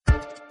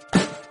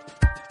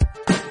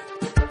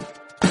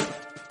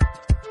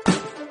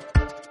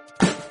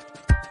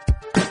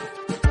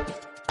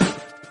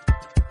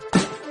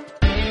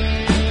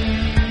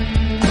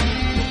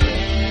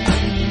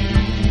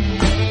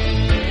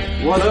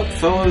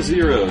Fellow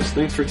Zeros,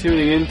 thanks for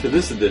tuning in to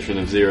this edition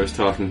of Zeros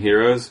Talking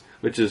Heroes,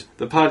 which is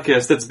the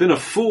podcast that's been a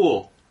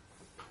fool.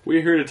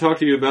 We're here to talk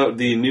to you about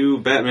the new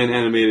Batman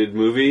animated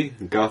movie,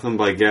 Gotham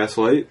by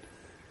Gaslight.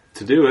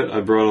 To do it, I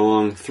brought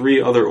along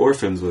 3 other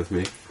orphans with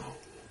me.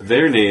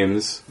 Their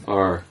names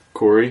are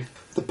Corey.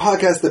 The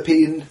podcast that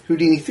paid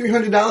Houdini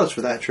 $300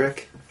 for that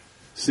trick.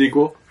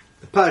 Sequel.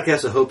 The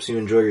podcast that hopes you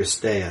enjoy your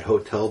stay at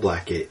Hotel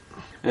Blackgate.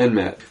 And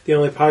Matt. The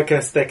only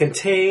podcast that can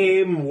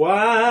tame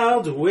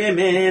wild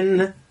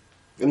women.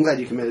 I'm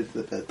glad you committed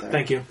to the bit there.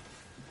 Thank you.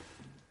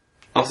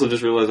 Also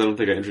just realized I don't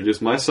think I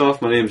introduced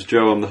myself. My name's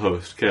Joe, I'm the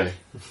host. Okay.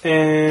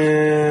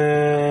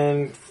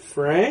 And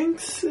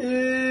Frank's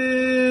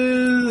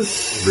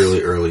is...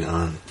 Really early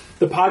on.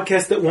 The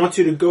podcast that wants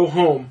you to go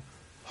home.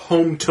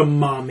 Home to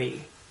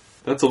mommy.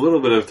 That's a little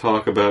bit of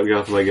talk about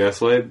Gotham by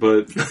Gaslight,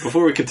 but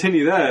before we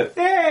continue that,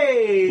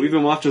 Hey! we've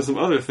been watching some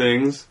other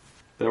things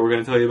that we're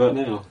going to tell you about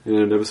now, in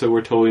an episode we're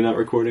totally not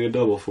recording a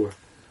double for.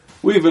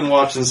 We've been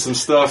watching some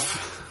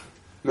stuff.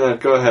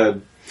 Matt, go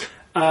ahead.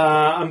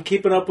 I'm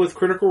keeping up with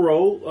Critical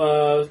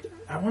Role.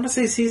 I want to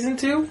say season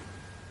 2,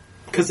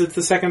 because it's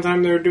the second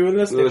time they're doing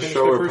this. Is They it a finished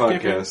show their or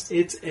first campaign. podcast?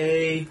 It's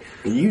a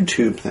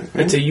YouTube thing.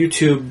 Right? It's a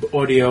YouTube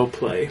audio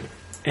play.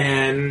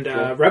 And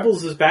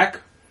Rebels is back,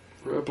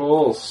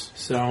 Rebels.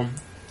 so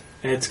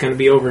it's going to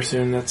be over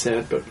soon. That's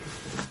sad, but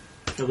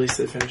at least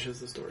it finishes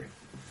the story.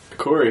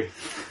 Corey.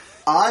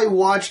 I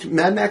watched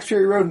Mad Max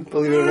Fury Road,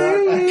 believe it or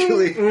not,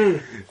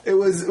 actually. It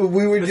was,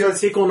 we were It's a just...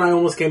 sequel, and I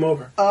almost came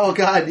over. Oh,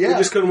 God, yeah. We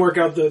just couldn't work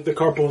out the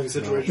carpooling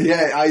situation.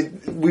 Yeah,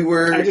 we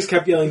were... I just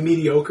kept yelling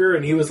mediocre,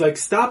 and he was like,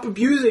 "Stop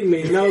abusing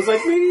me!" And I was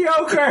like,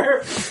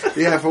 "Mediocre."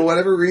 Yeah, for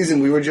whatever reason,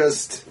 we were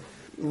just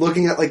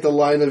looking at, like, the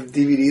line of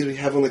DVDs we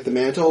have on, like, the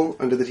mantle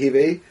under the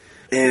TV,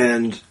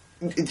 and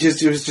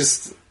it was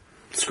just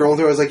scrolling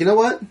through. I was like, you know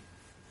what?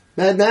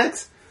 Mad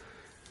Max?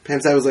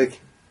 Pam side was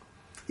like,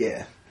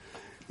 yeah.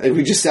 And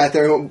we just sat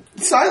there and went,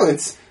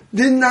 silence.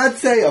 Did not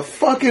say a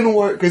fucking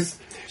word, because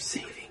They're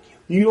saving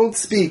you. you don't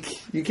speak.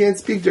 You can't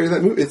speak during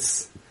that movie.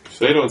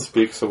 They don't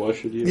speak, so why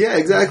should you? Yeah,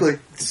 exactly.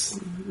 It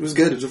was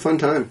good. It was a fun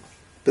time.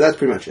 But that's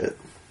pretty much it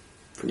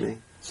for me.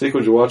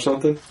 Sequel, did you watch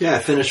something? Yeah, I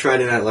finished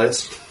Friday Night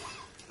Lights.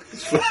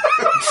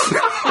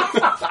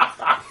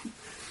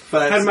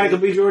 How did Michael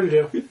B. Jordan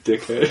do? You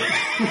dickhead.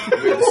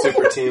 We had the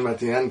super team at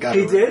the end.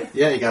 He did?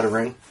 Yeah, he got a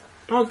ring.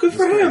 Oh, good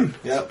for him.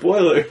 Yep.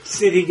 Spoilers.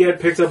 Did he get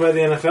picked up by the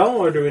NFL,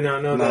 or do we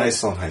not know No, that? he's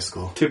still in high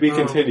school. To be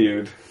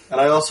continued.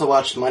 And I also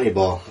watched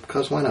Moneyball,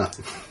 because why not?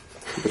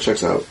 It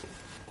checks out.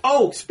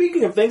 Oh,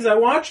 speaking of things I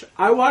watched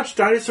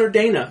Dinosaur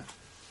Dana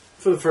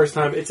for the first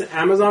time. It's an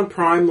Amazon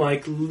Prime,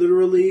 like,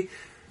 literally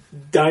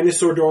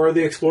Dinosaur Dora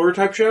the Explorer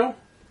type show.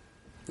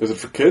 Is it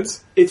for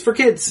kids? It's for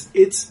kids.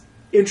 It's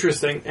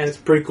interesting, and it's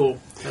pretty cool,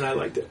 and I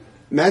liked it.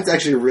 Matt's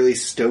actually really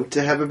stoked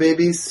to have a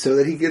baby so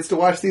that he gets to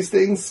watch these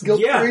things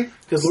guilt-free. Yeah,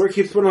 because Laura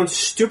keeps putting on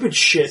stupid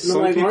shit, and I'm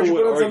Some like, why don't people you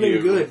put would on something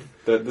argue good?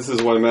 that this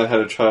is why Matt had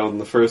a child in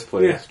the first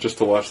place, Yeah. just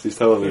to watch these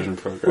television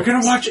programs. We're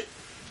gonna watch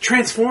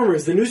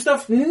Transformers, the new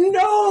stuff?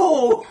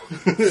 No!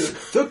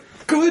 the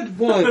good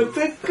one.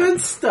 The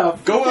good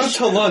stuff. Go out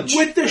to lunch.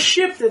 With the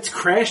ship that's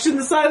crashed in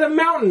the side of the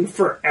mountain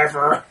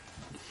forever.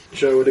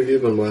 Joe, what have you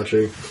been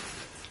watching?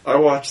 I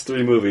watched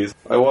 3 movies.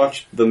 I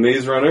watched The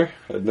Maze Runner.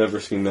 I'd never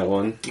seen that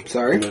one.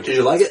 Sorry? Did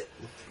you like it?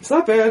 It's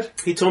not bad.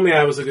 He told me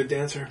I was a good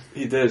dancer.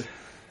 He did.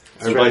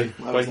 I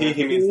By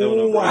he means no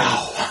one.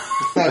 Wow.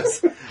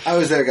 I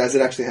was there, guys.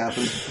 It actually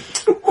happened.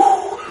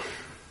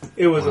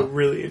 It was a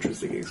really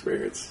interesting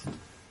experience.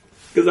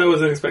 Because I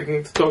wasn't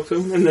expecting to talk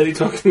to him, and then he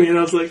talked to me, and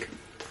I was like,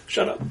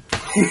 shut up. I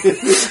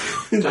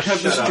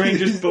have the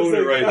strangest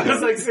boner right I now.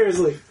 was like,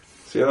 seriously.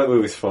 So yeah, that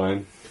movie's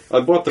fine. I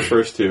bought the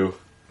first 2.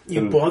 You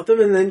And bought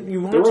them, and then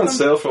you watched They were on them?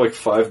 sale for like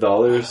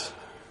 $5.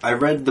 I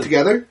read the...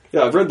 Together?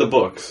 Yeah, I've read the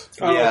books.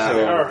 Oh, Yeah.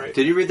 okay, alright.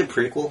 Did you read the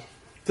prequel?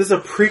 This is a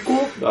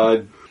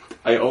prequel?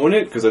 I own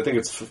it because I think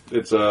it's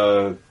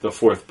the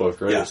 4th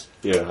book, right? Yes.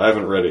 Yeah, I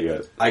haven't read it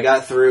yet. I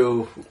got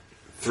through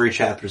 3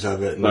 chapters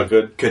of it. And Not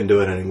good? Couldn't do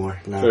it anymore.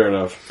 No. Fair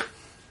enough.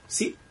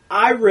 See,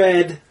 I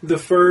read the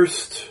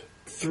first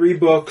 3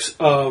 books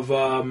of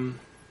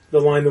the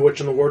Lion, the Witch,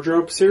 and the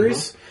Wardrobe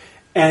series,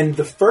 and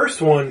the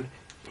first one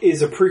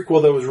is a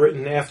prequel that was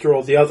written after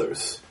all the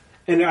others.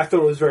 And I thought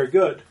it was very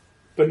good.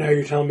 But now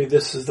you're telling me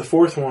this is the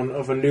 4th one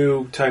of a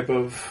new type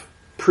of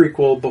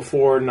prequel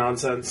before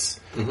nonsense,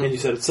 and you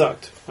said it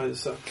sucked. Why does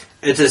it suck?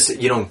 It's just,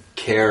 you don't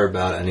care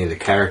about any of the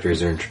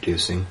characters they're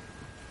introducing.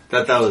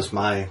 That was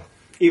my...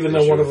 Even though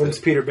issue one of with them's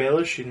it. Peter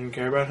Baelish, you didn't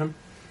care about him?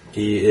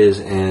 He is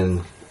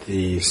in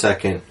the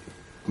second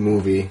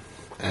movie.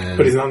 And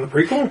But he's not in the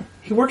prequel?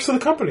 He works for the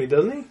company,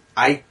 doesn't he?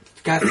 I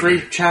got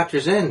 3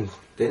 chapters in.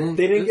 They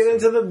didn't get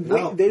into the...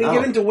 No, they didn't no.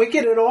 get into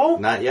Wicked at all?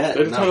 Not yet.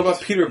 They didn't no. talk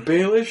about Peter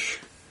Baelish?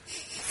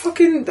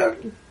 Fucking...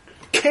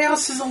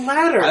 Chaos is a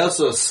ladder. I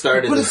also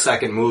started the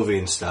second movie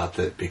and stopped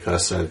it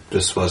because I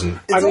just wasn't...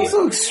 It's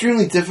also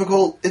extremely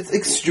difficult. It's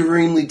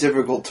extremely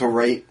difficult to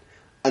write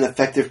an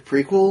effective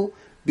prequel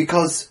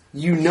because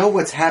you know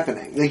what's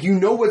happening. Like, you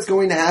know what's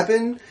going to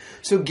happen.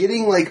 So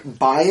getting, like,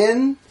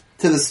 buy-in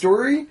to the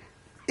story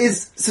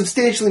is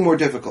substantially more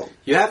difficult.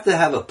 You have to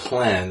have a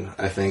plan,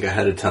 I think,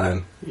 ahead of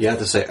time. You have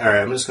to say, all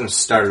right, I'm just going to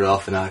start it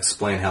off and I'll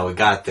explain how we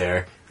got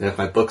there. And if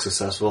my book's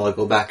successful, I'll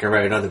go back and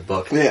write another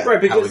book. Yeah.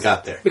 Right, because how we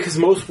got there. Because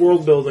most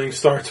world building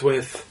starts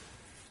with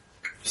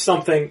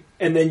something,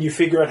 and then you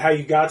figure out how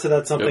you got to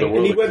that something. Yeah, the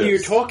world and whether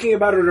exists. you're talking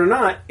about it or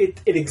not, it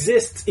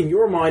exists in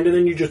your mind, and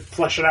then you just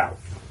flesh it out.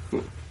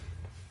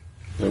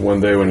 And one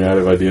day when you're out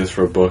of ideas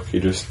for a book, you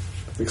just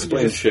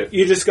explain shit.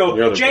 You just Your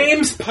go, other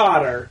James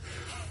Potter.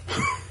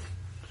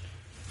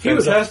 He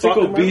was a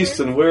Fantastical fuck, beasts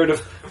and where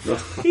to...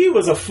 He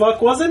was a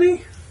fuck, wasn't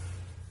he?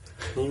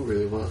 He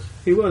really was.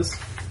 He was,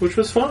 which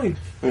was fine.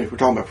 I mean, if we're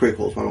talking about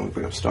prequels, why don't we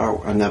bring up Star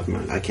Wars? Never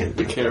mind, I can't.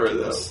 We can't read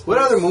that. What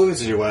other movies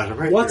did you watch?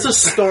 Right What's here. a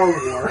Star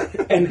War,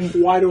 and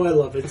why do I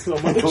love it so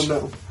much? I don't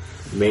know.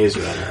 Maze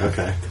Runner?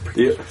 Okay.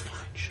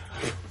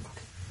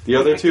 The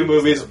other two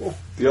movies...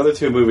 The other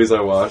two movies I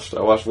watched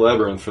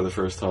Labyrinth for the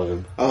first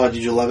time. Oh,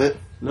 did you love it?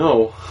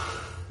 No.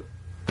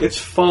 It's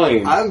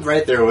fine. I'm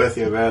right there with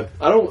you, man.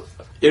 I don't...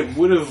 It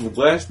would have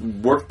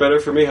worked better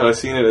for me had I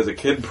seen it as a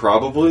kid,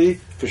 probably.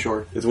 For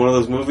sure. It's one of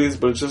those movies,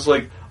 but it's just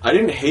like... I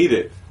didn't hate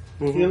it.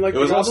 You didn't like It the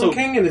was Goblin also-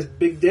 King and his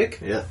big dick?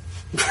 Yeah.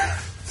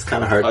 It's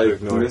kind of hard I to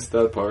ignore. missed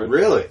that part.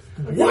 Really?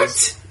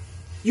 What?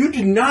 You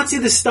did not see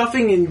the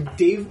stuffing in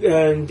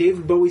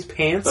David Bowie's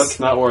pants? That's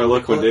not where I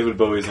look when David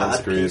Bowie's on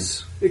screen.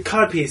 Codpiece. A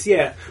codpiece,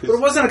 yeah. But it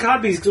wasn't a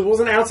codpiece because it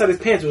wasn't outside his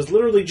pants. It was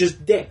literally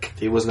just dick.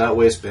 He was not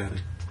waistbanded.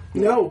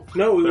 No,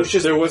 it was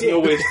just There was dick. no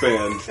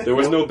waistband. There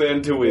was no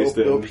band to waist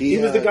No in. He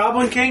was the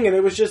Goblin King and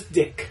it was just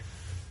dick.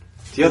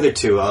 The other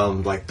two,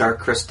 like Dark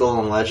Crystal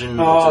and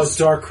Legend. Oh, just-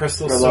 Dark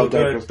Crystal's I so love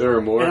Dark good. Crystal. There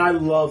are more. And I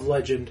love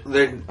Legend.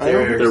 they're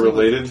They're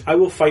related. I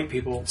will fight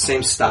people.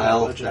 same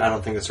style. Legend. I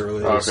don't think it's a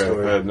related Okay,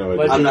 story. I had no idea.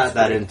 Legend. I'm not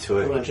that into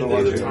it. Legend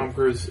Legend. is Tom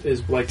Cruise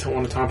is like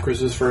one of Tom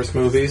Cruise's first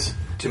movies.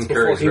 Tim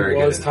Before Curry's he very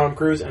was good. Tom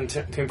Cruise, and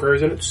Tim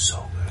Curry's in it.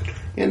 So good.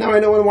 Yeah, now I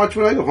know what to watch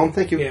when I go home.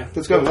 Thank you. Yeah.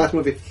 Let's go. Last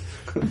movie.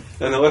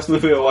 And the last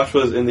movie I watched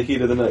was In the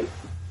Heat of the Night.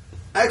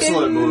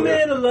 Excellent In the movie.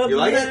 middle of You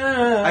like the it?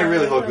 night, I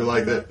really hope you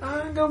liked it.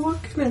 I go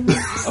walking in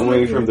the I'm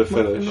waiting for him to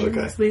finish.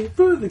 Okay.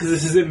 Because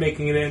this is it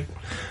making it in.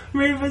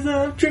 Rivers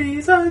of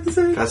trees, I can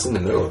say. That's in the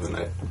middle of the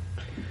night.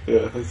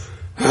 Yeah. that's-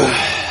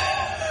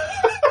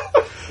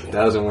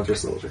 That was in Winter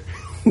Soldier.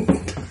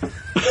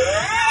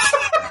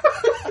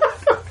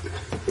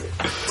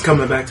 It's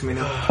coming back to me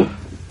now.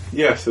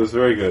 Yes, it was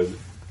very good.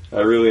 I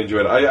really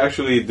enjoyed it. I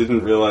actually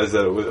didn't realize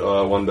that it was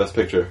won Best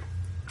Picture.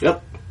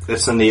 Yep.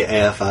 It's in the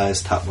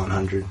AFI's Top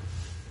 100.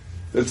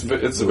 It's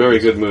a very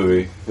good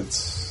movie.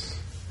 It's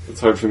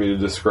hard for me to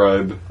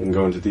describe and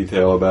go into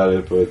detail about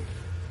it, but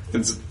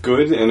it's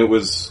good, and it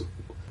was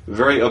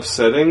very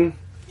upsetting.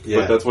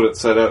 Yeah. But that's what it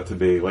set out to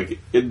be. Like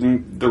the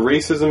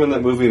racism in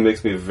that movie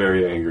makes me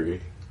very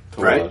angry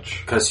to Right?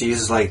 watch. Because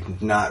he's,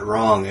 like, not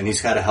wrong, and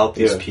he's got to help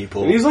these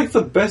people. And he's like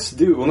the best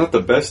dude. Well, not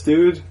the best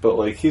dude, but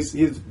like he's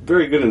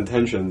very good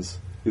intentions.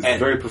 He's And-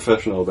 very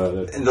professional about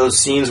it. In those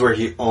scenes where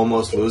he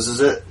almost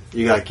loses it,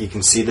 you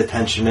can see the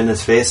tension in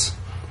his face.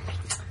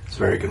 It's a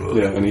very good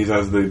movie. Yeah, and he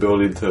has the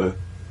ability to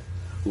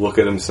look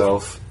at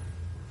himself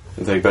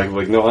and take back,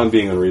 like, no, I'm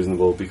being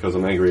unreasonable because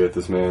I'm angry at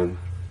this man.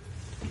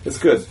 It's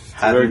good. It's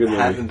a very good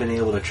movie. Haven't been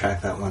able to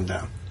track that one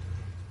down.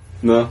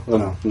 No, I'm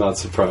No. not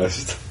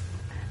surprised.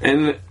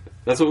 And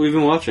that's what we've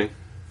been watching.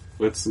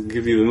 Let's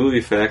give you the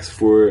movie facts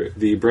for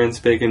the brand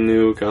spanking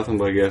new Gotham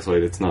by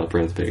Gaslight. It's not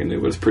brand spanking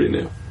new, but it's pretty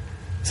new.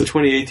 It's a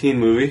 2018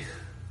 movie.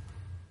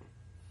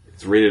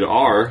 It's rated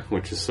R,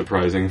 which is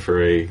surprising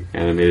for a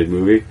animated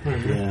movie.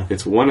 Yeah.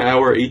 It's 1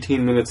 hour,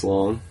 18 minutes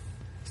long.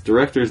 Its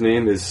director's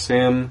name is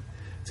Sam.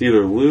 It's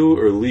either Lou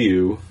or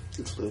Liu.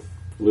 It's Lou.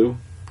 Lou?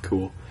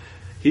 Cool.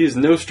 He is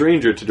no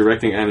stranger to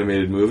directing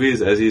animated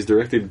movies, as he's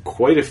directed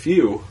quite a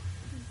few.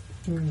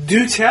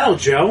 Do tell,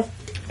 Joe.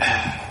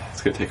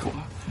 It's gonna take a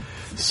while.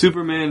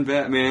 Superman,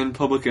 Batman,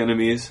 Public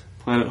Enemies,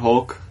 Planet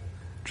Hulk,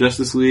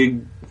 Justice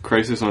League,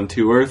 Crisis on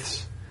Two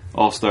Earths,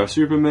 All-Star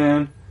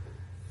Superman,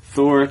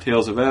 Thor,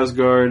 Tales of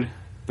Asgard,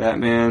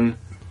 Batman,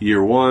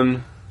 Year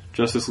One,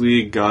 Justice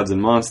League, Gods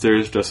and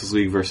Monsters, Justice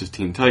League vs.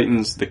 Teen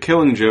Titans, The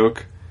Killing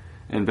Joke,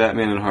 and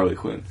Batman and Harley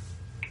Quinn.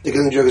 The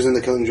Killing Joke is in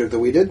the Killing Joke that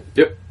we did.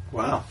 Yep.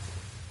 Wow.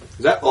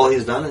 Is that all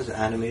he's done is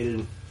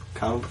animated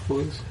comic book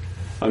movies?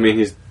 I mean,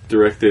 he's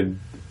directed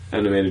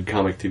animated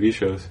comic TV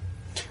shows.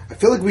 I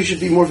feel like we should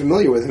be more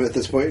familiar with him at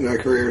this point in our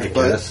careers, I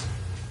but guess.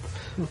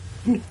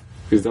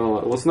 He's done a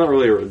lot. Well, it's not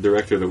really a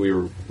director that we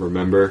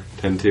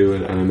tend to,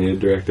 an animated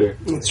director.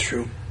 that's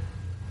true.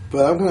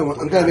 But I'm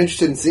kind of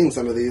interested in seeing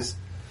some of these.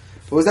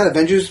 What was that?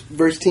 Avengers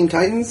vs. Teen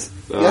Titans?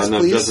 Yes, no,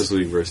 please. Justice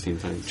League vs. Teen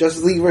Titans.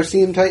 Justice League vs.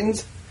 Teen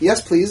Titans?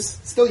 Yes, please.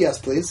 Still yes,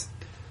 please.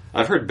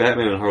 I've heard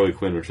Batman and Harley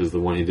Quinn, which is the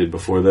one he did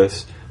before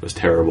this, was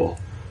terrible.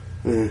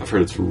 I've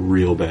heard it's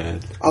real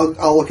bad.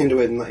 I'll look into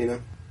it and let you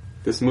know.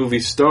 This movie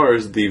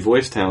stars the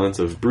voice talents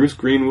of Bruce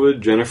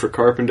Greenwood, Jennifer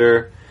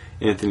Carpenter,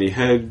 Anthony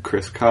Head,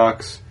 Chris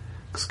Cox,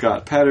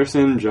 Scott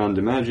Patterson, John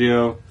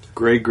DiMaggio,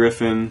 Greg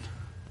Griffin,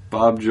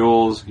 Bob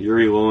Joles,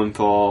 Yuri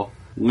Lowenthal,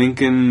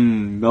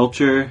 Lincoln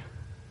Melcher,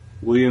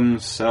 William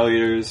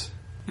Salyers,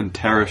 and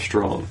Tara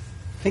Strong.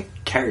 I think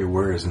Carrie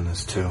Wurr is in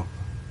this too.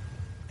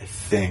 I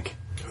think.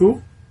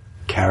 Who?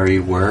 Carrie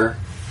Wurr.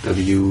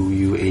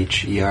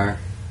 Wuher.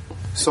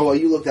 So while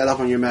you look that up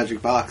on your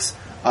magic box,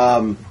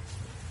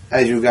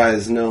 as you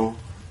guys know,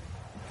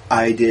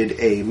 I did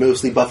a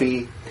mostly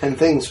Buffy 10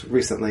 Things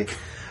recently.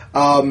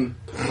 The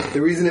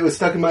reason it was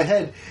stuck in my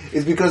head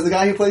is because the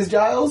guy who plays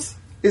Giles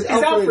is It's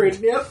Alfred. Alfred.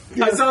 Yep.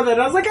 I saw that.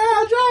 I was like,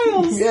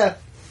 Giles. Yeah.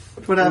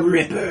 That's what happened.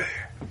 Ripper.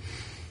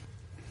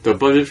 The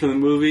budget for the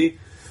movie,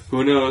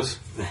 who knows?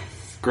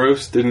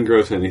 Didn't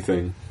gross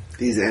anything.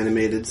 These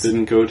animated.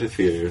 Didn't go to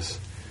theaters.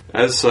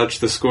 As such,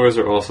 the scores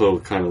are also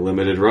kind of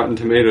limited. Rotten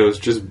Tomatoes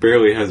just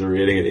barely has a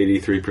rating at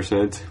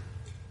 83%.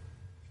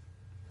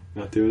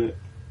 Not doing it?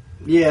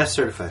 Yeah,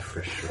 certified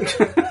fresh.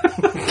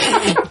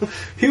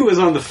 He was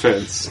on the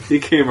fence. He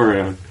came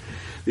around.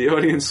 The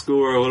audience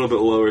score a little bit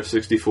lower,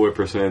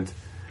 64%.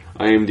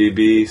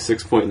 IMDb,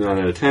 6.9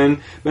 out of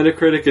 10.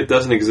 Metacritic, it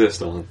doesn't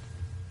exist on.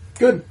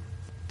 Good.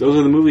 Those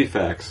are the movie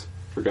facts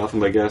for Gotham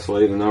by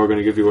Gaslight, and now we're going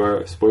to give you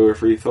our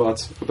spoiler-free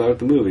thoughts about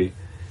the movie.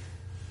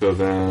 So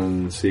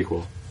then,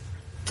 sequel.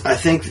 I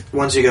think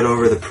once you get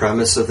over the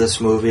premise of this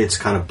movie, it's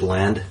kind of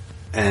bland.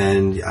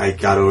 And I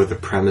got over the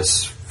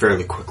premise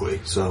fairly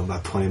quickly, so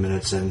about 20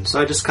 minutes in. So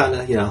I just kind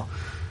of,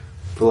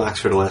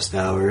 relaxed for the last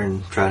hour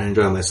and try to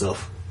enjoy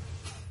myself.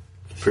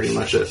 Pretty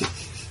much it.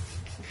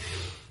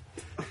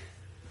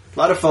 A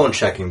lot of phone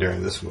checking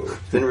during this movie.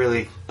 Didn't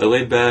really... I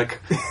laid back,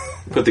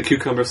 put the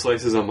cucumber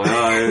slices on my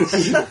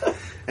eyes.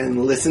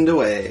 And listened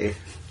away.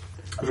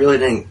 Really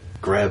didn't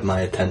grab my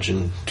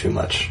attention too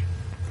much.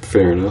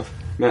 Fair enough.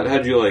 Matt,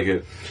 how'd you like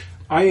it?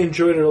 I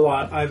enjoyed it a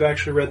lot. I've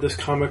actually read this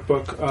comic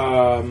book,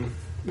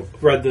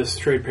 read this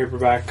trade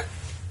paperback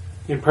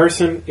in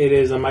person. It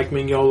is a Mike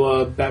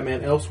Mignola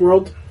Batman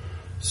Elseworld.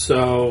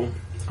 So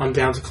I'm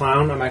down to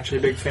clown. I'm actually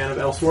a big fan of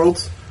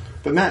Elseworlds.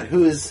 But Matt,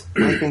 who is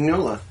Mike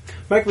Mignola?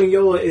 Mike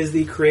Mignola is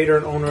the creator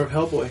and owner of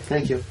Hellboy.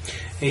 Thank you.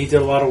 And he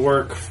did a lot of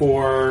work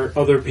for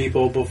other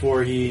people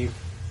before he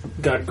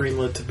got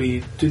greenlit to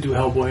do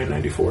Hellboy in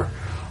 '94.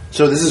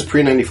 So this is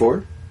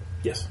pre-94?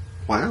 Yes.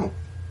 Wow.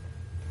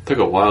 Took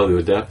a while to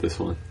adapt this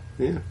one.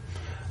 Yeah.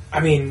 I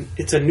mean,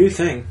 it's a new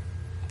thing,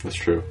 That's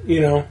true.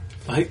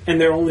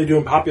 and they're only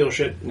doing popular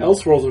shit.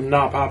 Elseworlds are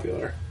not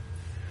popular.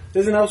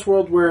 There's an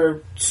Elseworld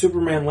where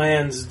Superman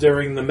lands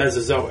during the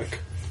Mesozoic.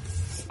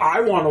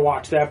 I want to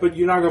watch that, but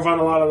you're not going to find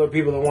a lot of other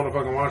people that want to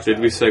fucking watch that.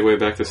 Did we segue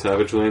back to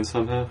Savage Land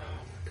somehow?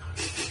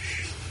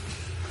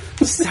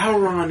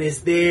 Sauron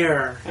is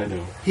there. I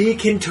know. He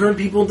can turn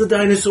people into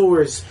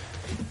dinosaurs.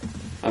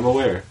 I'm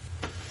aware.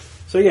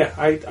 So yeah,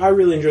 I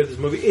really enjoyed this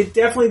movie. It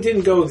definitely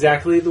didn't go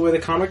exactly the way the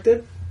comic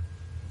did,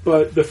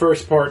 but the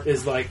first part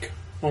is like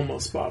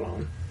almost spot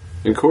on.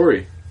 And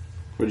Corey,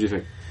 what did you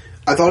think?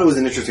 I thought it was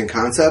an interesting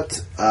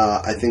concept.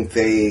 I think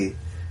they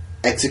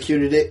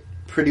executed it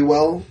pretty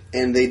well,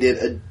 and they did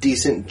a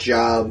decent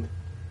job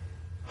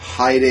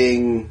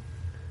hiding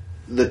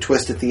the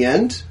twist at the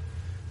end,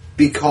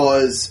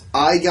 because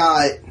I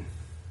got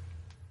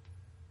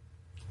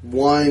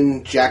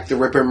one Jack the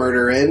Ripper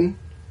murder in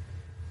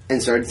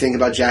and started thinking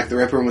about Jack the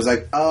Ripper and was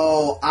like,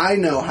 oh, I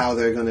know how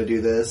they're going to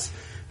do this,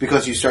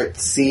 because you start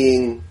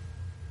seeing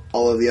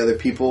all of the other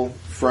people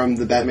from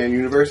the Batman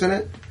universe in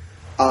it.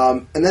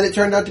 And then it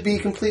turned out to be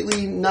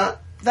completely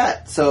not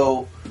that.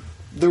 So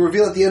the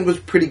reveal at the end was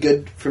pretty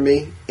good for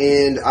me,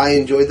 and I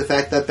enjoyed the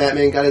fact that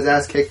Batman got his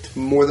ass kicked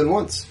more than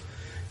once.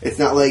 It's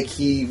not like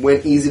he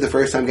went easy the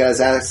first time, got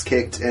his ass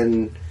kicked,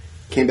 and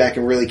came back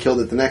and really killed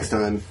it the next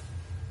time.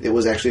 It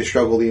was actually a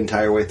struggle the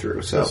entire way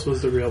through. So This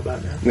was the real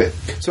Batman. yeah.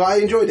 So I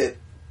enjoyed it,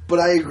 but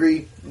I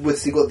agree with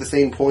sequel at the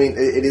same point.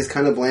 It is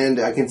kind of bland.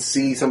 I can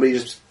see somebody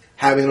just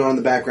having it on in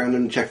the background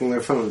and checking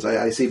their phones.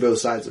 I see both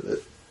sides of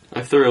it.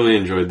 I thoroughly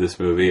enjoyed this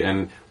movie,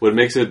 and what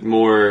makes it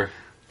more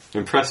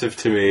impressive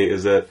to me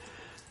is that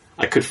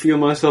I could feel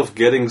myself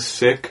getting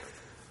sick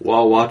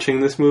while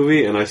watching this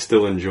movie, and I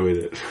still enjoyed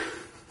it.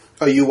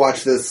 Oh, you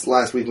watched this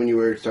last week when you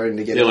were starting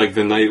to get Yeah, it? like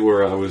the night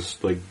where I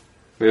was like...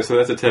 Yeah, so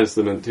that's a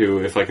testament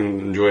to if I can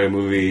enjoy a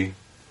movie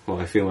while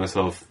I feel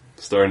myself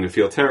starting to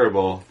feel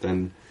terrible,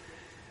 then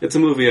it's a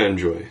movie I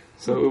enjoy.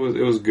 So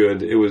it was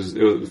good. It was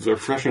a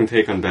refreshing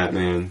take on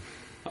Batman.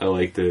 I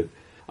liked it.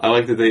 I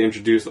like that they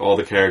introduced all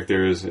the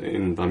characters,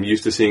 and I'm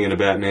used to seeing in a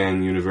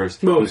Batman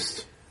universe.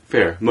 Most.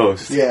 Fair,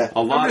 most. Yeah.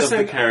 A lot I'm of just the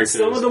saying, characters.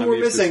 some of them I'm were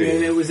used to missing, seeing.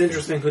 and it was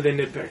interesting who they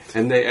nitpicked.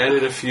 And they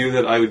added a few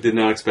that I did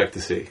not expect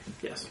to see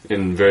Yes.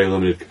 in very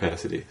limited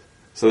capacity.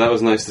 So that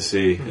was nice to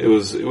see. It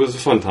was a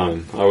fun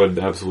time. I would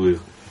absolutely...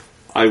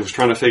 I was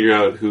trying to figure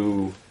out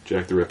who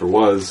Jack the Ripper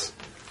was.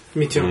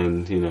 Me too.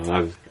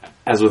 And,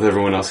 as with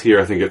everyone else here,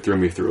 I think it threw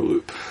me through a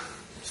loop.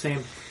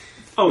 Same.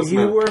 Oh, It's you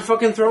not- were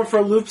fucking thrown for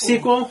a loop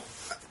sequel?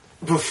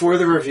 Before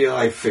the reveal,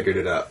 I figured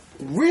it out.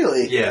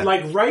 Really? Yeah.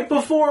 Like right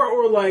before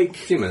or like... A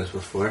few minutes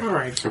before.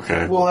 Alright.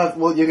 Okay.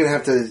 Well, you're going to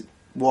have to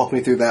walk me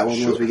through that one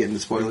Sure. once we get into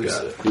spoilers.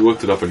 Got it. You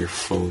looked it up on your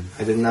phone.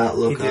 I did not He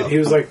look did. up. He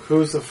was like,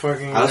 who's the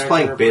fucking... I was Jack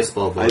playing the Ripper?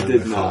 baseball boy. I on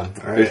did my not.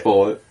 phone. All right. Baseball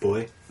what?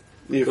 Boy.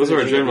 Those are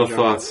our general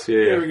thoughts.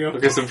 Yeah. There we go.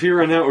 Okay, so from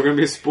here on out, we're going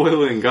to be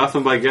spoiling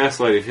Gotham by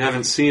Gaslight. If you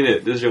haven't seen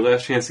it, this is your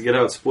last chance to get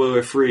out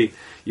spoiler free.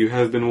 You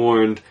have been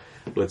warned.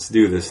 Let's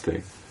do this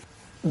thing.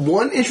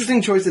 One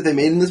interesting choice that they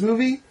made in this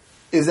movie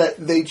is that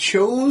they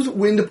chose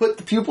when to put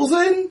the pupils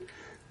in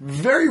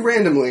very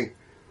randomly.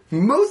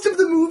 Most of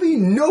the movie,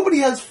 nobody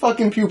has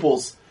fucking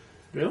pupils.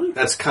 Really?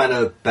 That's kind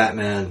of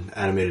Batman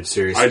animated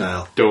series I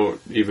style. don't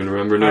even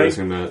remember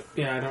noticing that.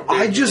 Yeah, I don't.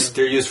 I just...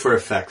 They're used for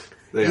effect.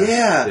 They are.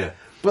 Yeah.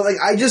 But, like,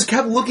 I just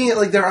kept looking at,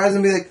 like, their eyes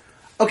and be like,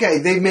 okay,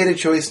 they've made a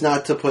choice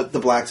not to put the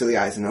blacks of the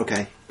eyes in.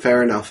 Okay,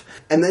 fair enough.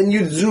 And then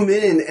you'd zoom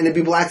in and it'd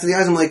be blacks of the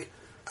eyes. I'm like,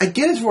 I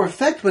get it's for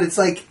effect, but it's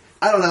like,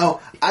 I don't know.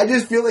 I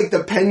just feel like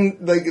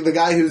the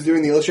guy who's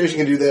doing the illustration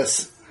can do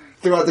this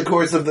throughout the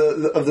course of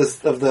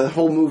the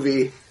whole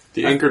movie.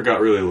 The inker got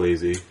really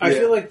lazy. I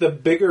feel like the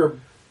bigger,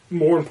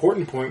 more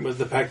important point was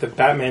the fact that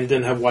Batman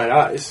didn't have white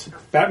eyes.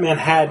 Batman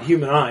had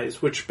human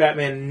eyes, which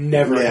Batman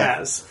never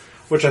has,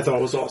 which I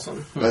thought was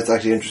awesome. That's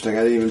actually interesting.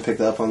 I didn't even pick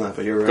up on that,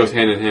 but you're right. Goes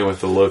hand in hand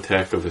with the low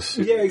tech of the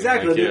suit. Yeah,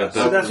 exactly. Like,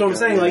 so that's what I'm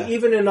saying. yeah. Like,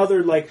 even in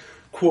other, like,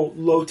 quote,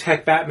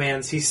 low-tech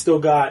Batmans, he's still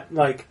got,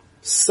 like,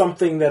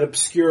 something that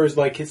obscures,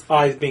 like, his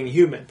eyes being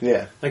human.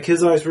 Yeah. Like,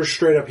 his eyes were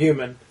straight up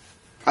human.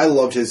 I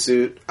loved his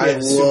suit. I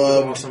His suit was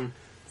loved awesome.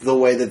 the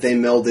way that they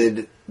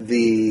melded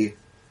the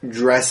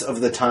dress of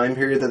the time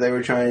period that they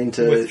were trying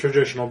to... With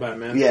traditional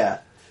Batman. Yeah.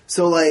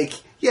 So, like,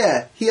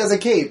 yeah, he has a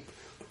cape,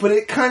 but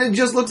it kind of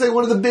just looks like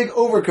one of the big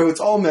overcoats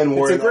all men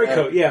wore. It's a great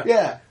coat, yeah.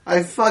 Yeah,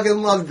 I fucking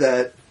loved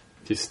that.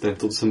 He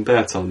stenciled some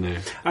bats on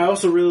there. I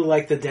also really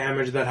like the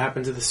damage that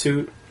happened to the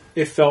suit.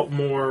 It felt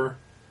more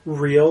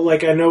real.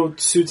 Like, I know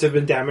suits have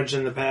been damaged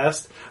in the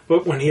past,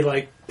 but when he,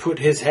 like, put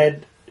his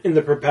head in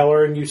the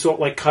propeller and you saw it,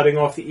 like, cutting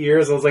off the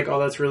ears, I was like, oh,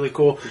 that's really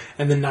cool.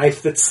 And the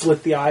knife that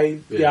slit the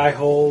eye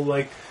hole,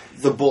 like...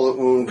 The bullet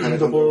wound kind of...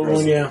 The bullet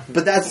wound, yeah.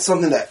 But that's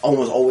something that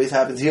almost always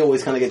happens. He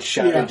always kind of gets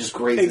shot and just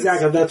grazes.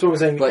 Exactly, that's what I'm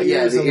saying. But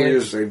yeah, the and, like,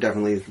 ears are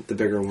definitely the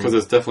bigger one. Because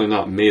it's definitely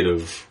not made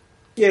of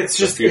yeah, it's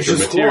just future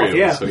material. cloth,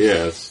 yeah. So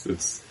yeah,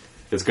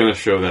 it's going to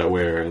show that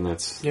wear, and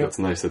that's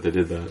nice that they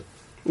did that.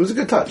 It was a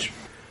good touch.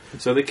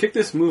 So they kicked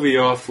this movie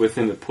off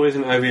within the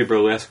Poison Ivy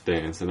burlesque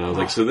dance, and I was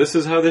like, so this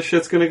is how this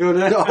shit's going to go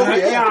down? Oh,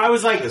 yeah. I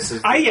was like,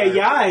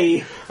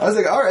 ay. I was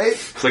like, alright,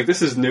 It's like,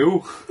 this is new.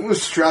 I'm going to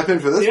strap in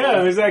for this Yeah,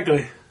 one.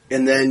 exactly.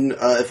 And then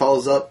it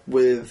follows up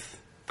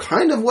with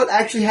kind of what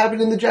actually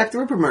happened in the Jack the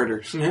Ripper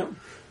murders. Yep.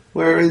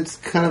 Where it's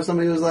kind of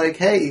somebody was like,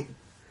 hey,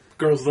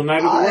 Girls, the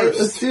night of the worst.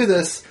 let's do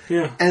this.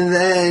 Yeah. And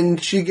then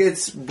she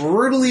gets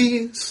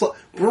brutally...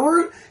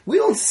 we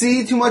don't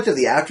see too much of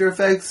the after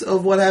effects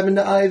of what happened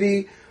to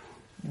Ivy,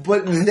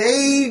 but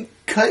they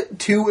cut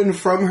to and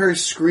from her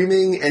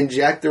screaming and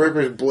Jack the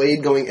Ripper's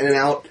blade going in and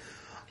out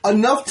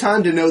enough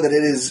time to know that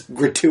it is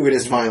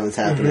gratuitous violence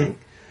happening.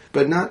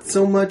 But not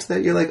so much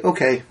that you're like,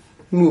 okay,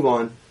 move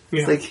on.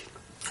 Yeah. It's like...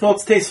 Well,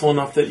 it's tasteful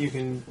enough that you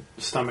can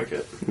stomach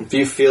it. Do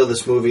you feel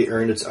this movie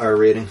earned its R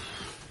rating?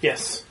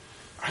 Yes.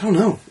 I don't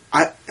know.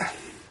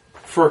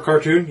 For a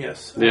cartoon,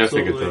 yes. Yeah,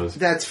 absolutely. I think it does.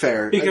 That's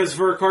fair. Because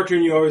for a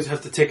cartoon, you always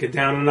have to take it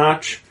down a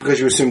notch. Because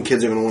you assume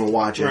kids are going to want to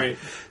watch it. Right.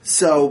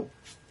 So...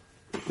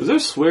 Is there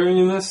swearing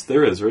in this?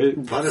 There is, right?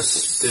 A lot of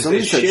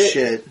Somebody said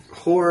shit.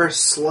 Whore,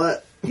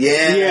 slut.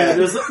 Yeah.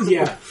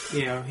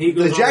 Yeah. He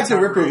goes The Jack the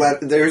on Ripper tirade.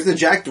 letter. There's the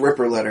Jack the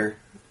Ripper letter.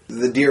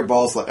 The Dear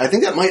Balls letter. I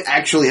think that might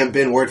actually have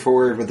been word for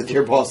word what the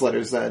Dear Balls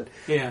letter said.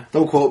 Yeah.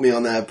 Don't quote me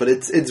on that, but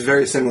it's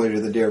very similar to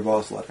the Dear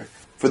Balls letter.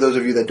 For those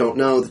of you that don't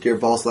know, the Dear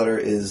Balls letter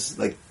is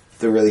like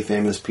the really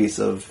famous piece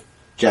of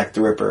Jack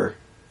the Ripper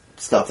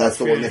stuff. That's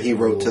the one that he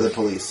wrote to the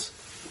police.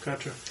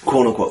 Gotcha.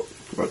 Quote unquote.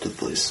 Wrote to the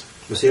police.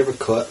 Was he ever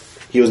caught?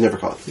 He was never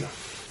caught. No.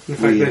 In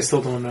fact, they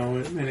still don't know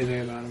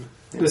anything about him.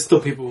 There's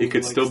still people who He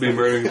could like still be stuff.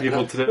 murdering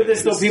people today. But there's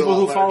still It's people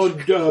still who at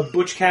large. followed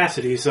Butch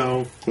Cassidy,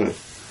 so...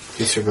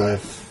 He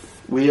survived.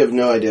 We have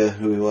no idea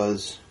who he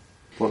was,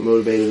 what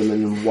motivated him,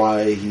 and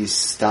why he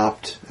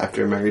stopped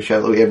after Mary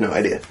Shelley. We have no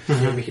idea.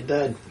 Maybe he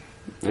died.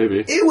 Maybe.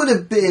 It would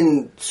have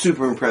been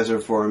super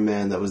impressive for a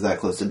man that was that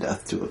close to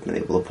death to have been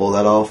able to pull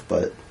that off,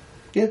 but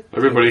yeah.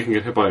 Everybody can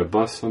get hit by a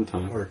bus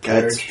sometime. Or a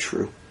That's carriage.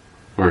 true.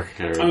 Or a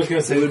carriage. I was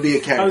going to say... It would be a I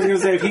was character. going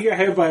to say, if he got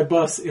hit by a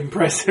bus,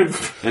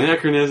 impressive.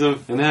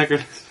 Anachronism.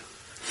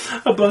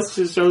 A bus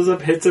just shows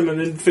up, hits him, and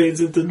then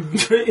fades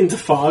into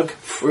fog.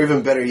 Or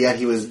even better yet,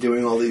 he was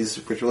doing all these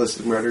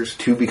ritualistic murders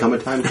to become a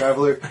time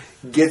traveler,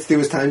 gets through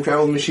his time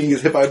travel machine,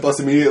 gets hit by a bus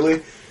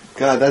immediately.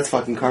 God, that's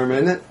fucking karma,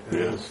 isn't it?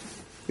 Yeah.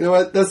 You know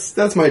what?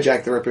 That's my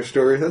Jack the Ripper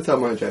story. That's how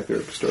my Jack the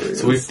Ripper story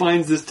is. So he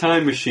finds this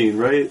time machine,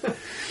 right?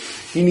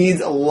 He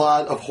needs a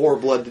lot of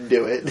whore blood to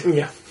do it.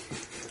 Yeah.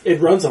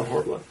 It runs on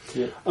Horriblood.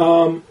 Yeah.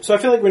 So I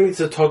feel like we need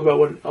to talk about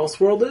what an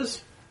Elseworld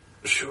is.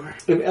 Sure.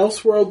 An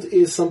Elseworld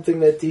is something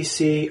that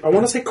DC, I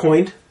want to say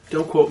coined.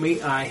 Don't quote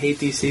me. I hate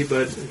DC,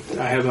 but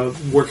I have a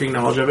working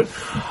knowledge of it.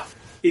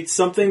 It's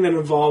something that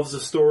involves a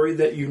story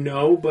that you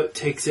know, but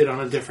takes it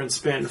on a different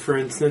spin. For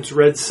instance,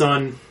 Red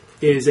Sun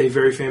is a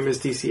very famous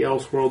DC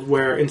Elseworld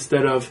where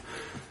instead of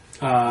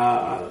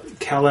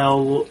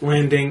Kal-El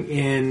landing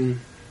in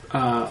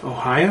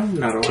Ohio,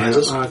 not Ohio,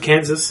 Kansas?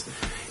 Kansas,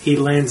 He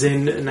lands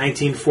in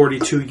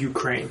 1942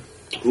 Ukraine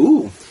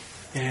Ooh.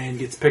 and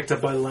gets picked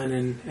up by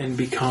Lenin and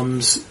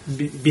becomes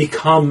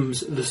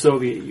the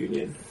Soviet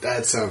Union.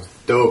 That sounds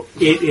dope.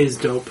 It is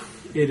dope.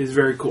 It is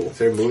very cool. Is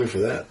there a movie for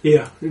that?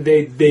 Yeah,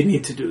 they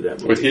need to do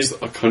that movie. Wait, he's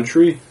a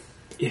country?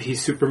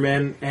 He's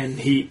Superman, and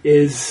he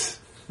is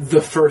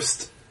the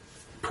first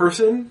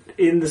person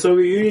in the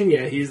Soviet Union.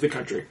 Yeah, he's the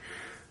country.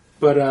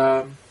 But,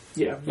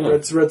 yeah,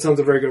 Red Son's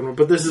a very good one.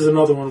 But this is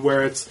another one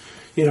where it's,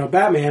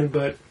 Batman,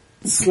 but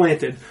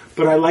slanted.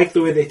 But I like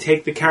the way they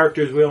take the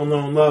characters we all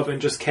know and love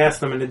and just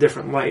cast them in a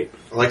different light.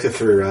 I like the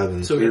Three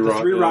Robins. So we have the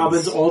three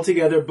Robins all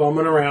together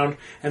bumming around,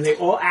 and they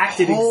all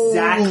acted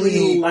exactly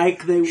Holy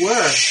like they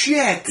were.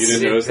 Shit! You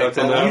didn't notice that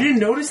till now? You didn't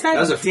notice that? That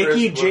was the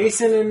Dickie, first one.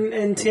 Jason,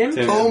 and Tim?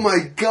 Tim. Oh my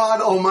god!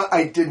 Oh my!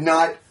 I did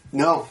not.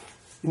 No.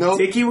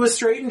 Dickie was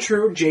straight and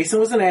true. Jason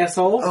was an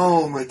asshole.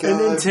 Oh my god! And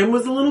then Tim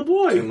was the little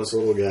boy. Tim was a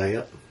little guy,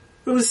 yep.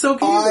 It was so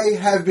cute. I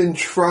have been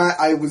trying.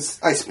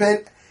 I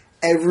spent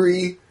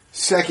every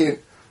second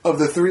of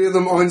the three of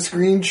them on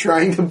screen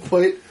trying to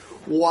put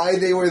why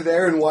they were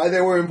there and why they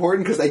were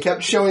important because they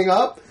kept showing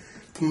up.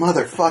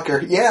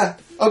 Motherfucker. Yeah.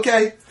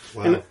 Okay.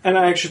 Wow. And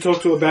I actually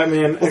talked to a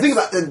Batman. Well, think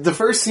about the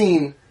first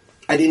scene.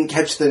 I didn't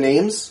catch the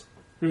names.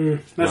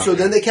 So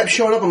then they kept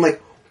showing up. I'm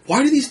like,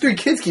 why do these three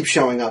kids keep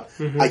showing up?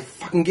 I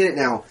fucking get it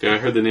now. Yeah, I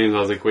heard the names. I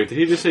was like, wait, did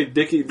he just say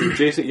Dickie,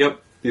 Jason?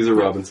 Yep, these are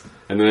Robins.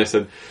 And then I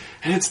said,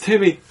 and it's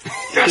Timmy.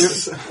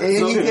 Yes!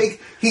 And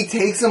he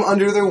takes them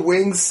under their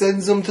wings,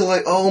 sends them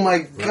to oh my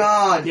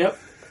god. Yep.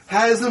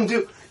 Has them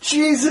do.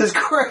 Jesus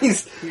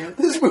Christ!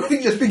 This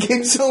movie just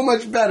became so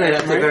much better. And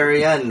at the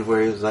very end,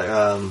 where he was like,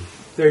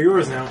 They're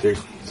yours now.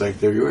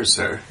 they're yours,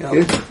 sir. Yeah.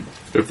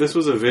 If this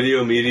was a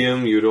video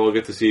medium, you'd all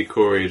get to see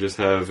Corey just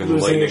have Losing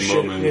enlightening his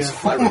shit, moments. yeah.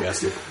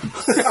 Flabbergasted.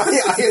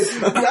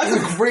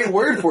 That's a great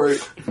word for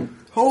it.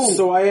 Oh,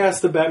 So I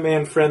asked the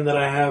Batman friend that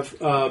I have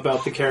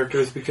about the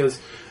characters because,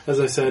 as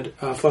I said,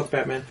 fuck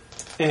Batman.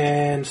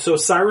 And so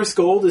Cyrus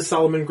Gold is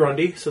Solomon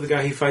Grundy, so the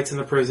guy he fights in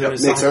the prison Yep,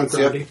 is makes Solomon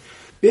sense, Grundy.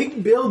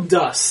 Big Bill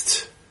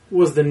Dust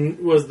was the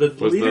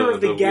leader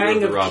of the gang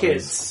leader of Robins.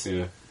 kids.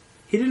 Yeah.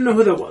 He didn't know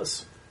who that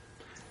was.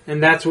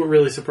 And that's what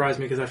really surprised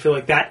me because I feel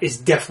like that is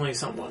definitely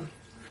someone.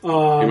 He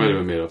might have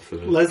been made up for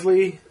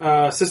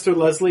this. Sister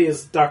Leslie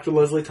is Dr.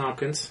 Leslie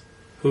Tompkins,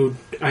 who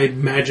I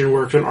imagine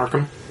worked on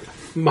Arkham.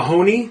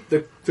 Mahoney,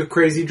 the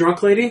crazy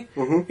drunk lady,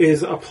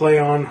 is a play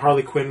on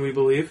Harley Quinn, we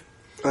believe.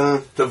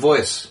 The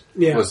voice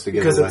was the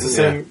because giveaway. it's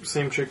the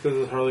same chick that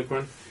is Harley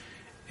Quinn.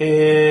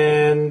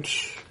 And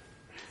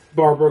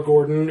Barbara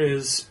Gordon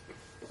is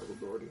Barbara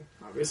Gordon.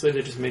 Obviously,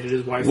 they just made it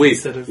his wife Wait,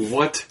 instead of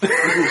what?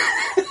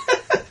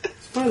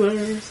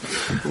 spoilers.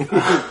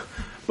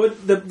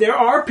 But there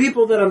are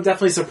people that I'm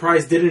definitely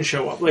surprised didn't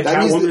show up. Like That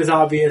means Catwoman that- is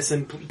obvious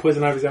and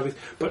Poison Ivy is obvious.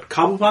 But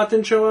Cobblepot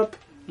didn't show up.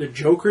 The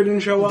Joker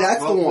didn't show up.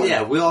 that's the one.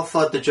 Yeah, we all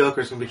thought the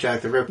Joker was going to be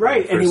Jack the Ripper.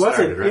 right, when and he first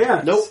wasn't. started, right?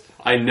 Yeah. Nope.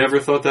 I never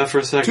thought that for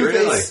a second.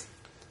 Two-Face.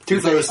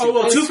 Two-Face. Oh,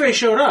 well, Two-Face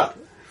showed up.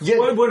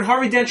 Yeah. When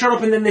Harvey Dent showed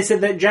up and then they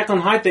said that Jekyll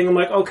and Hyde thing, I'm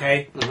like,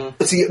 okay.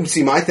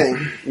 See, my thing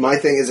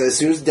is as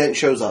soon as Dent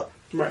shows up,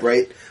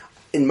 Right.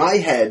 in my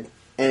head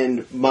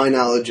and my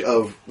knowledge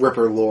of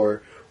Ripper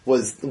lore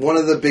was one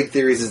of the big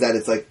theories is that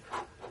it's like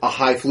a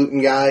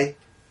highfalutin guy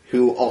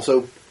who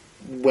also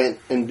went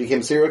and became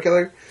a serial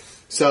killer.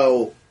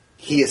 So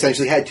he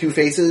essentially had two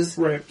faces.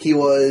 Right. He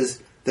was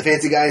the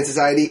fancy guy in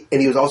society, and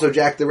he was also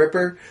Jack the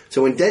Ripper.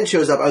 So when Dent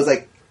shows up, I was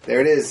like,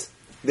 there it is.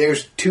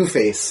 There's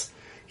Two-Face.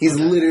 He's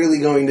literally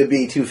going to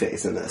be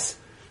Two-Face in this.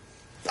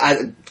 I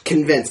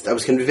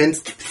was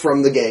convinced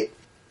from the gate.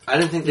 I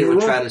didn't think they You would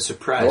were try wrong. to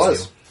surprise I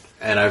was. you.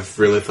 And I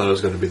really thought it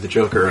was going to be the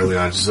Joker early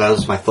on. So that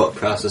was my thought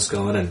process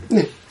going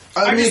in.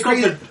 I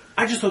mean,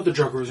 I just thought the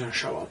Joker was going to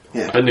show up.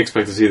 I didn't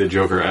expect to see the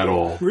Joker at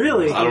all.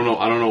 Really? I don't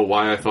know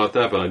why I thought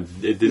that, but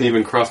it didn't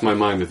even cross my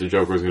mind that the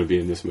Joker was going to be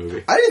in this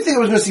movie. I didn't think I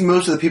was going to see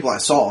most of the people I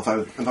saw,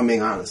 if I'm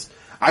being honest.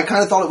 I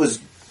kind of thought it was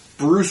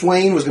Bruce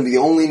Wayne was going to be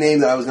the only name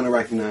that I was going to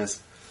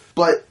recognize.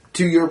 But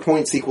to your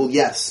point, sequel,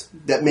 yes.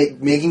 That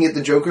making it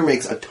the Joker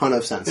makes a ton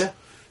of sense. Yeah.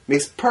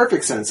 Makes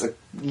perfect sense. A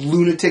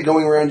lunatic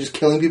going around just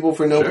killing people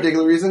for no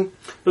particular reason.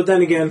 But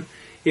then again,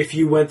 if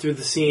you went through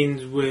the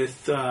scenes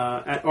with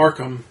at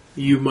Arkham,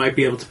 you might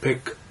be able to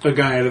pick a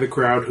guy out of the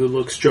crowd who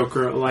looks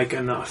Joker-like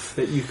enough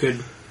that you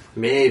could...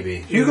 Maybe.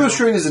 Hugo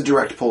Strange is a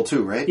direct pull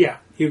too, right? Yeah,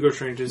 Hugo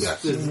Strange does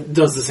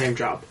the same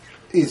job.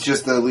 He's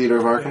just the leader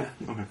of Arkham.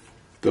 Yeah. Okay.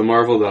 The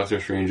Marvel Doctor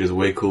Strange is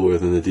way cooler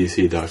than the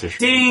DC Doctor Strange.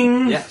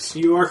 Ding! Yes.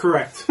 You are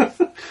correct.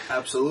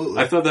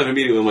 Absolutely. I thought that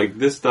immediately. I'm like,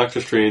 this Doctor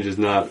Strange is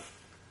not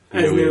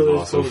As nearly nearly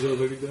as as cool as awesome.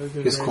 the other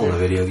guys. He's cool in the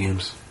video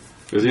games.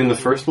 Is he in the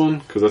first one?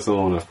 Because that's the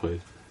only one I've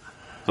played.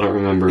 I don't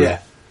remember.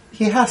 Yeah.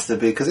 He has to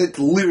be, because it's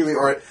literally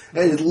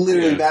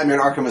Yeah. Batman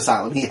Arkham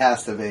Asylum. He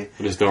has to be.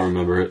 I just don't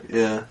remember it.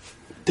 Yeah.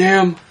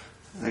 Damn.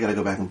 I gotta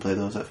go back and play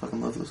those. I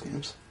fucking love those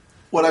games.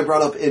 What I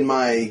brought up in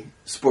my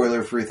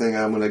spoiler-free thing,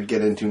 I'm gonna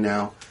get into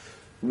now.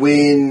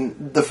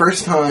 When the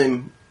first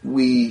time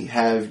we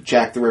have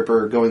Jack the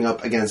Ripper going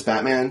up against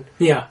Batman,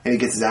 Yeah. and he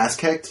gets his ass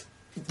kicked,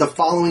 the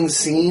following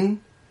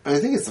scene I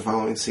think it's the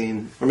following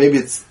scene, or maybe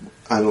it's,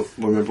 I don't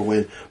remember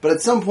when, but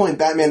at some point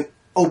Batman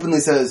openly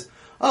says,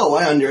 "Oh,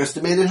 I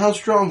underestimated how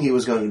strong he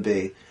was going to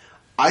be."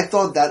 I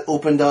thought that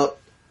opened up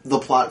the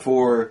plot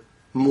for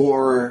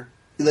more,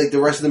 like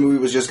the rest of the movie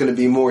was just going to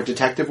be more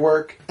detective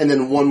work, and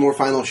then one more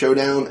final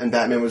showdown, and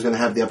Batman was going to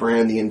have the upper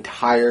hand the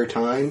entire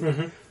time.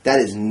 Mm-hmm. That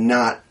is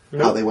not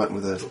how they went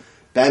with this.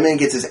 Batman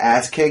gets his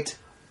ass kicked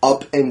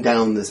up and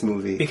down this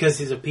movie. Because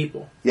he's a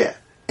people. Yeah.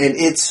 And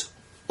it's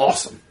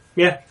awesome.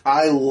 Yeah.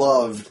 I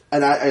loved,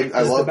 and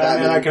I love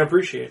Batman. I can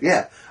appreciate.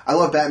 Yeah. I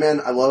love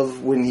Batman. I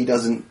love when he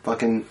doesn't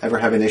fucking ever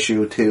have an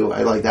issue, too.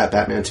 I like that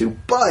Batman, too.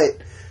 But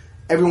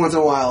every once in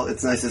a while,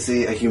 it's nice to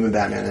see a human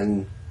Batman,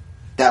 and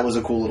that was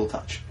a cool little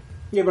touch.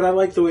 Yeah, but I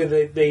like the way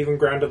they even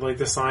grounded like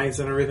the science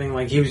and everything.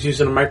 Like he was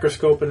using a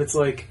microscope, and it's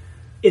like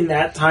in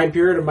that time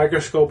period, a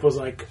microscope was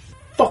like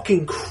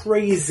fucking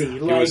crazy. He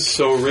Like was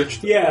so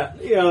rich. yeah,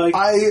 like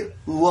I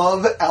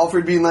love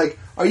Alfred being like,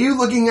 "Are you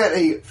looking at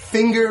a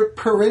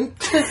fingerprint?"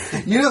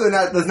 You know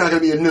that's not going to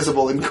be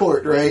admissible in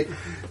court, right?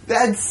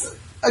 That's,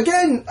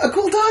 again, a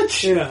cool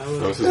touch. yeah. That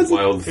was his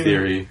wild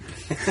theory.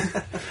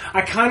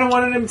 I kind of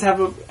wanted him to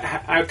have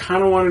I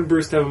kind of wanted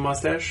Bruce to have a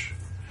mustache,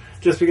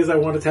 just because I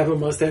wanted to have a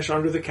mustache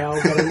under the cowl,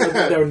 but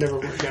that would never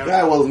work out.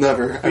 That will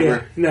never, ever.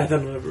 Yeah, no,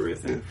 that will never be a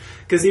thing.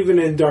 Because even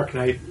in Dark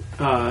Knight,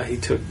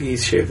 he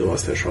shaved the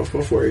mustache off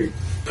before he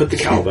put the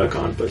cowl back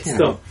on. But Yeah.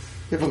 still,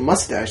 You have a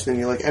mustache, then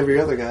you're like every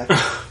other guy.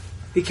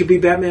 he could be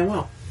Batman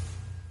well.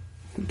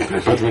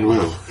 Batman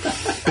will.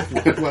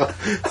 Well,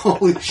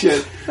 holy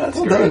shit. That's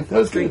Well great. done. That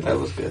was good. That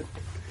was good.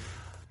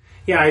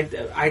 Yeah,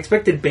 I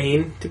expected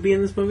Bane to be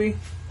in this movie.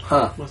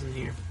 Huh. Wasn't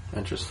here.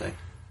 Interesting.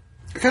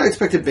 I kind of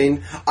expected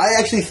Bane. I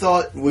actually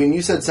thought, when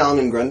you said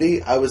Solomon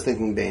Grundy, I was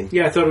thinking Bane.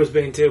 Yeah, I thought it was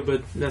Bane too,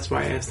 but that's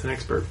why I asked an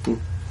expert.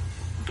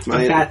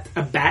 My-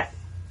 A bat.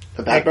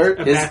 A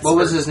Batbird? What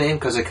was his name?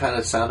 Because it kind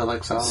of sounded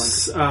like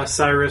Solomon.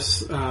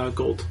 Cyrus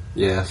Gold.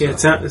 Yeah. Yeah, it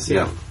sounds.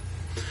 Yeah. Yeah.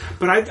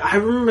 But I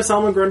remember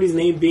Solomon Grundy's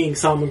name being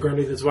Solomon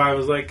Grundy. That's why I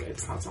was like,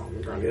 it's not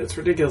Solomon Grundy. That's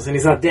ridiculous, and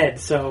he's not dead.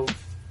 So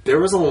There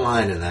was a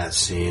line in that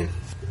scene.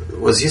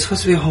 Was he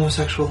supposed to be a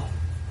homosexual?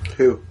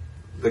 Who?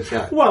 The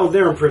guy. well,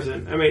 they're in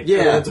prison. I mean, Yeah.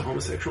 everyone's a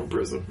homosexual in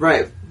prison.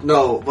 Right.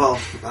 No, well,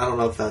 I don't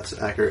know if that's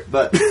accurate,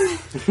 but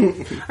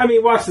I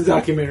mean, watch the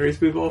documentaries,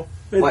 people.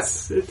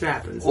 It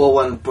happens. well,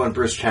 when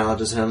Bruce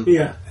challenges him,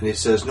 Yeah. and he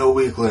says, "No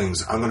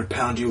weaklings, I'm going to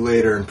pound you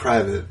later in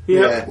private."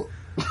 Yep.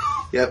 Yeah.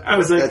 Yep. I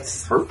was like,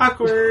 That's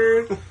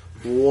awkward.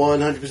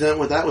 100%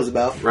 what that was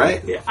about.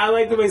 Right? Yeah, I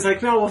like the way he's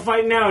like, no, we'll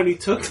fight now. And he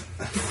took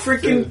the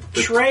freaking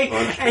The tray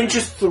punch. and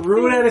just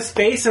threw it at his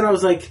face. And I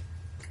was like,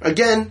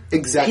 Again,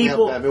 exactly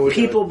how Batman would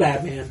do it.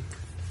 Batman.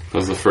 That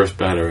was the first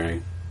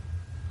Batarang.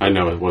 I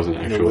know it wasn't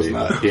actually. was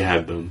not. He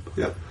had them.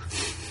 Yep.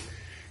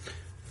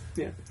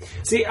 Yeah.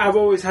 See, I've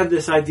always had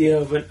this idea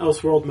of an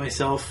Elseworld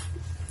myself,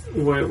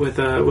 with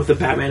a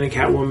Batman and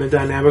Catwoman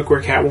dynamic,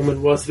 where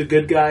Catwoman was the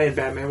good guy and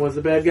Batman was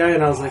the bad guy,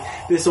 and I was like,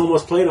 this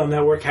almost played on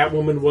that, where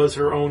Catwoman was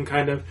her own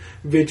kind of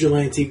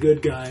vigilante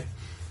good guy.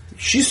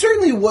 She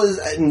certainly was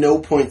at no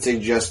point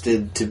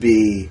suggested to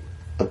be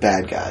a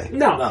bad guy.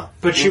 No,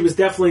 but she was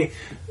definitely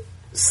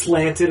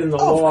slanted in the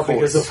law Of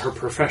because course. of her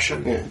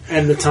profession Yeah.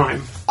 and the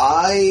time.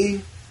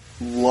 I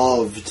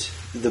loved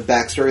the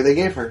backstory they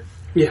gave her.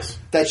 Yes.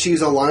 That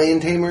she's a lion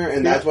tamer,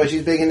 and that's why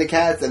she's big into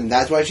cats, and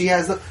that's why she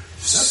has the...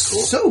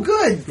 So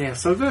good. Yeah,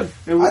 so good.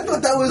 I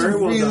thought that was very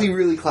well really, done.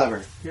 really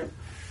clever. Yep.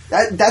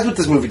 That's what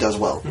this movie does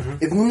well.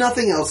 If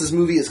nothing else, this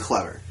movie is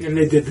clever. And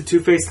they did the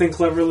Two-Face thing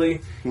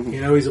cleverly. You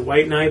know, he's a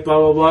white knight, blah,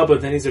 blah, blah,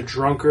 but then he's a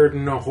drunkard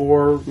and a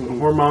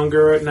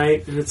whoremonger at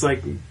night. And it's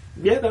like,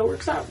 yeah, that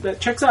works out. That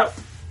checks out.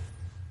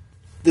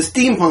 The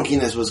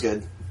steampunkiness was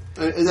good.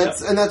 And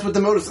that's what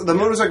the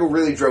motorcycle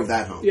really drove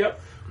that home. Yep.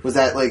 Was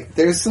that, like,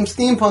 there's some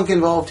steampunk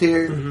involved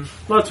here.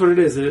 Well, that's what it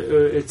is.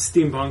 It's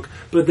steampunk.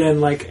 But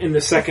then, like, in the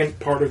second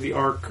part of the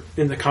arc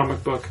in the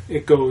comic book,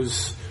 it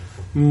goes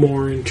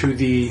more into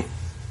the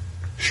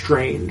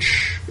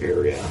strange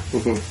area.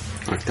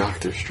 Like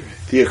Doctor Strange.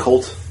 The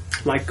occult.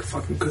 Like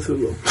fucking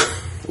Cthulhu.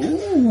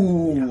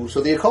 Ooh,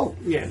 so the occult.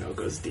 Yeah, no, it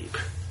goes deep.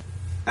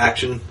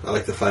 Action. I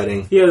like the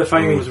fighting. Yeah, the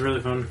fighting was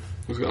really fun.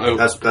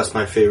 That's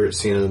my favorite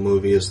scene of the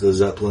movie is the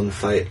Zeppelin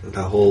fight.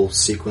 That whole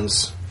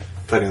sequence,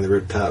 fighting on the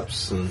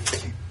rooftops, and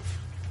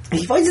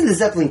He fights in the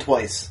Zeppelin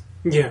twice,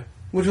 Yeah.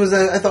 which was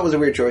I thought was a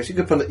weird choice. You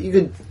could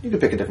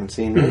pick a different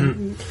scene.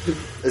 Right?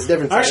 It's a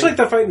different. I actually scene. like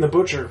the fight in the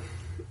Butcher.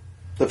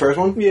 The first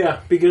one. Yeah,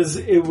 because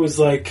it was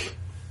like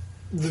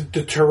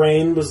the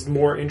terrain was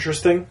more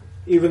interesting,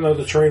 even though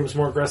the terrain was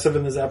more aggressive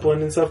in the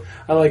Zeppelin and stuff.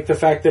 I like the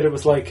fact that it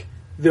was like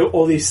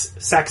all these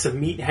sacks of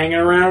meat hanging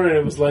around, and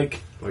it was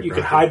like you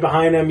could hide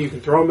behind them, you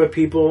could throw them at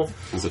people.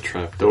 There's a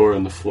trap door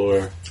in the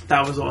floor.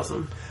 That was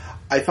awesome.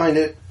 I found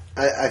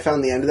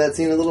the end of that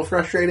scene a little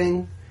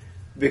frustrating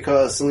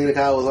because Selena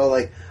Kyle was all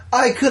like,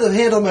 "I could have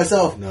handled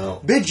myself."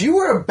 No. Bitch, you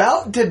were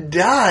about to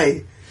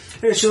die.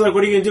 And she's like,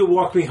 "What are you gonna do?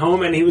 Walk me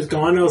home?" And he was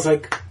gone. And I was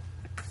like,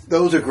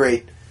 Those are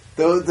great.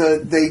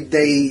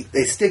 They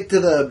stick to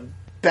the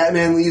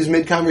Batman leaves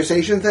mid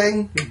conversation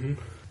thing.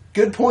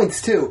 Good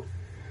points too.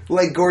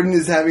 like Gordon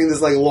is having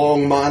this like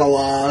long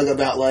monologue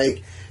about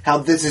like how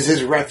this is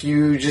his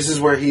refuge. This is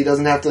where he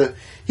doesn't have to.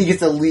 He gets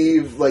to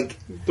leave like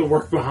The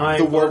work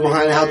behind.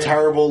 how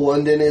terrible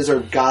London is, or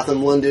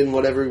Gotham London,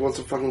 whatever he wants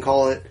to fucking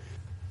call it.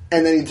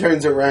 And then he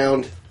turns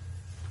around.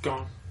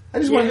 Gone. I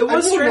just Yeah, want it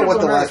was to straight know up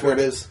what the last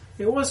America. word is.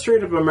 It was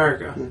straight up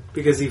America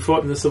because he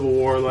fought in the Civil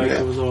War. Like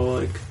Yeah. it was all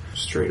like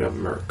straight up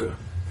America.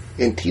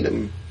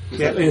 Antietam.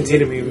 Yeah, and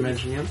Tatum even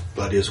mentioned him.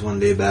 Bloodiest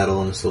one-day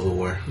battle in the Civil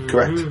War.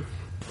 Correct.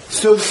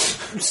 So,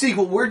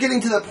 sequel, we're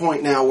getting to that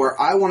point now where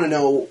I want to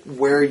know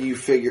when you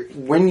figured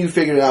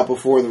it out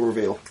before the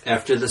reveal.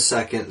 After the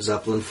second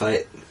Zeppelin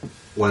fight,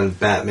 when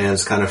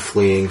Batman's kind of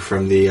fleeing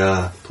from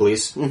the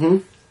police,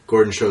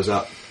 Gordon shows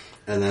up,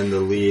 and then the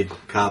lead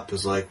cop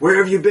is like, "Where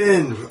have you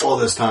been all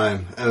this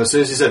time?" And as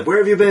soon as he said, "Where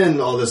have you been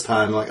all this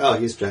time?" I'm like, "Oh,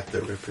 he's Jack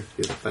the Ripper.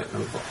 He's fighting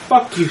him."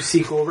 Fuck you,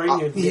 sequel. Right in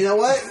your You know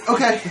what?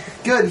 Okay,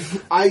 good.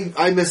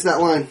 I missed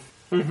that line.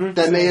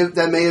 That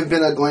may have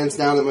been a glance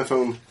down at my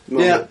phone.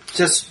 moment. Yeah,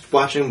 just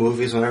watching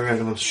movies. Whenever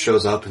anyone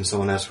shows up and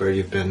someone asks where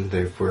you've been,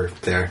 they were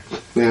there.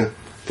 Yeah.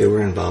 They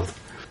were involved.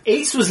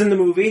 Ace was in the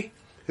movie.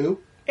 Who?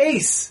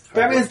 Ace,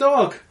 Batman's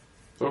dog.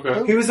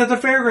 Okay. He was at the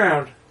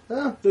fairground.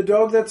 Oh. The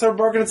dog that started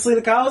barking at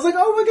Selena Kyle. I was like,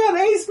 oh my god,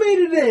 Ace made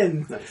it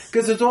in. Nice.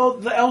 Because it's all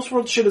the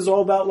Elseworld shit is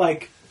all about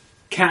like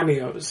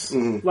cameos.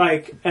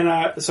 Like, and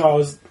I was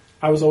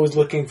always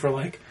looking for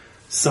like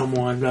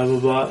someone, blah blah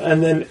blah.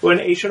 And then when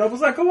Ace showed up, I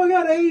was like, oh my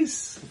god,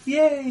 Ace!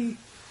 Yay!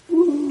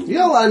 You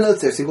got a lot of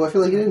notes there, sequel. I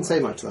feel like you didn't say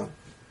much though.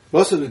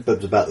 Most of it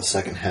was about the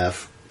second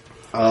half.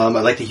 I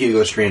like the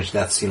Hugo Strange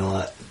death scene a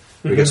lot.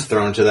 Where he gets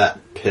thrown into that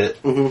pit,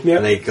 Yep.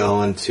 and they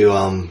go into,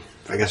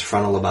 I guess,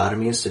 frontal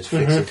lobotomies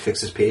to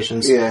fix his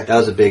patients. Yeah. That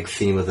was a big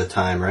theme of the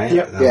time, right?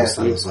 Yep. That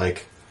was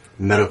like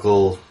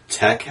medical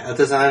tech at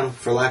the time,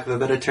 for lack of a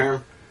better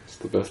term. It's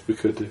the best we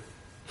could do.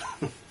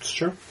 It's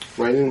true.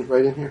 Right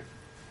in here.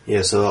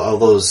 Yeah, so all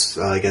those,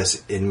 I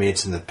guess,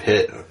 inmates in the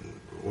pit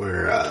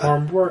were, Tore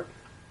him apart.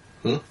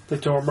 Hmm? They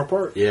tore him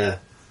apart. yeah,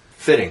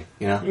 fitting,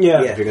 you know?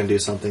 Yeah. If you're going to do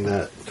something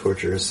that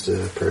tortures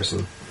the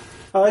person.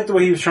 I like the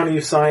way he was trying to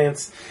use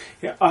science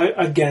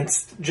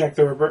against Jack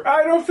the Ripper.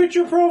 I don't fit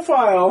your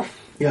profile.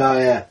 Yeah,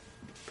 yeah.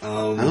 I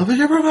love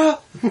your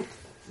profile.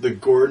 The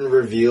Gordon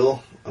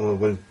reveal,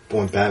 when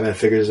Batman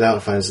figures it out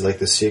and finds, like,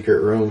 the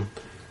secret room,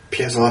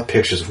 he has a lot of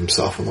pictures of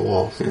himself on the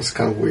wall. It's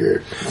kind of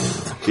weird.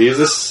 He is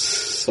a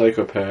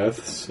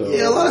psychopath, so...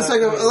 Yeah, a lot of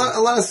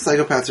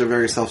psychopaths are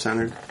very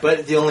self-centered.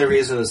 But the only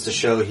reason was to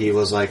show he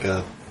was, like,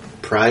 a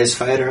prize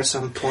fighter at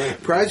some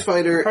point. Prize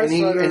fighter, Prize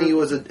fighter. and he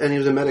was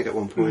a medic at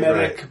one point.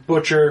 Medic,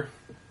 butcher.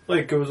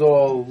 Like, it was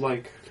all,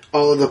 like...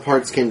 All of the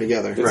parts came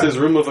together. It's his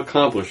room of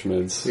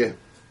accomplishments. Yeah.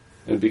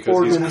 And because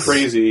Organs. he's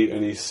crazy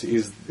and he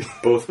sees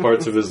both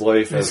parts of his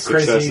life as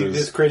successes.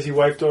 His crazy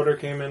wife daughter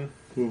came in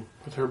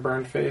with her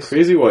burned face.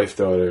 Crazy wife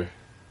daughter.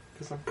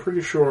 Because I'm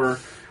pretty sure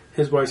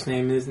his wife's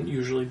name isn't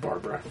usually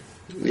Barbara.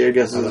 Your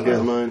guess is as good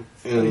as mine.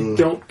 I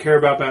don't care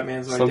about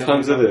Batman's identity.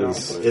 Sometimes it I don't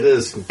is. know, but- It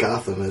is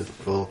Gotham,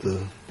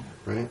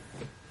 right?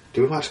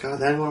 Do we watch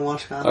Gotham? Anyone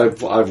watch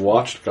Gotham? I've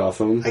watched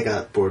Gotham. I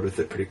got bored with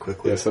it pretty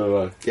quickly. Yeah,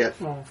 so did Yeah.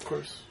 Oh, of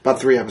course. About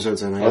 3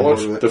 episodes in. I. I got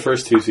watched over it. the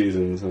first 2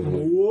 seasons. And I'm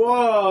like,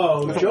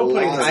 Whoa! That's Joe a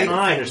put in lot. I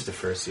time. finished the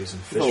first season.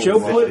 Joe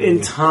put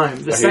in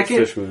time. The I hate second,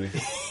 fish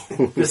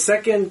movie. the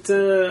second,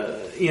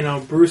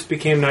 Bruce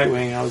became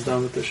Nightwing, I was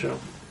done with the show.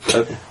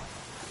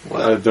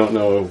 I don't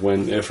know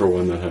if or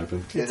when that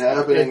happened. It's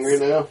happening right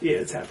now. Yeah,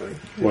 it's happening.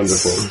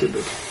 Wonderful.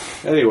 Stupid.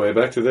 Anyway,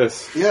 back to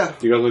this. Yeah.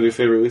 Do you guys want to do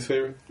favorite, least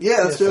favorite?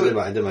 Yeah, let's do it.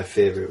 I did my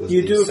favorite. Was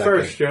You the do it second,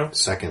 first, Joe.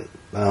 Second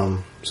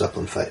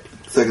Zeppelin fight.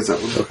 Second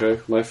something.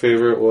 Okay, my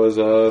favorite was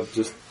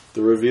just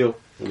the reveal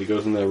when he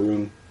goes in that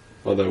room,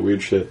 all that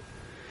weird shit,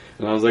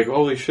 and I was like,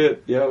 "Holy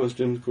shit! Yeah, it was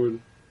James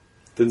Gordon."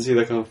 Didn't see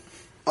that coming.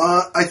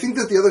 I think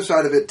that the other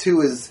side of it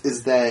too is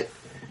that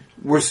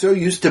we're so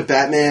used to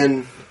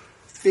Batman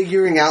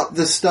figuring out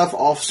this stuff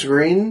off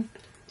screen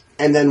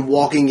and then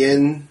walking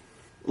in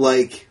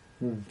like,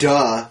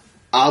 duh,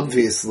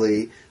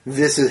 obviously,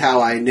 this is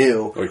how I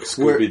knew. Like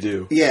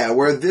Scooby-Doo. Yeah,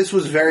 where this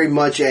was very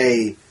much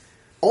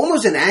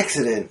almost an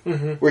accident,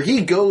 where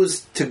he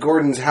goes to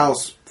Gordon's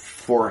house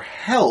for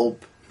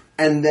help,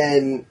 and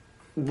then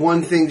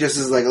one thing just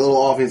is like a little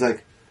off, and he's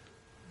like,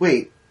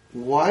 wait,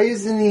 why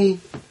isn't he...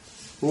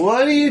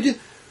 What do you do?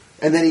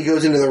 And then he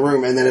goes into the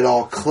room, and then it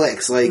all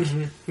clicks. Like,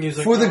 He's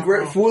like, for the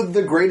 "Oh." for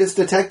the greatest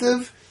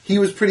detective, he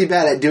was pretty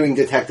bad at doing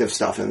detective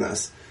stuff in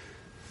this.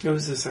 It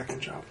was his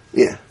second job.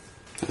 Yeah,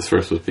 His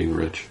first was being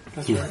rich.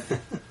 That's right.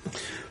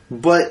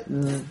 but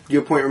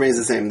your point remains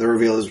the same. The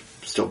reveal is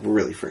still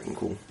really freaking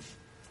cool.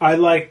 I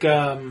like.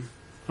 I'm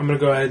going to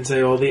go ahead and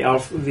say all the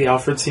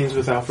Alfred scenes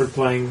with Alfred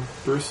playing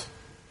Bruce.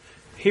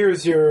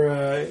 Here's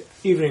your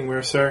evening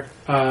wear, sir.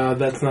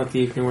 That's not the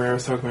evening wear I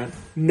was talking about.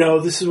 No,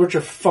 this is what you're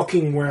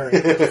fucking wearing.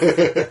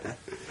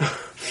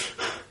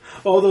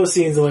 All those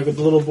scenes are like with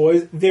the little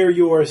boys. They're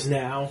yours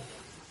now.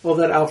 All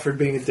that Alfred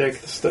being a dick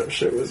stuff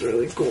shit was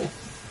really cool.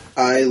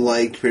 I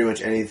liked pretty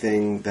much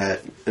anything that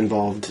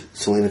involved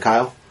Selena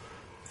Kyle.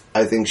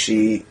 I think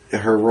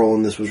her role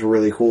in this was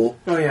really cool.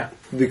 Oh yeah.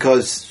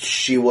 because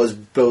she was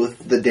both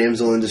the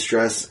damsel in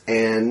distress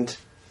and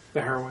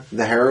The heroine.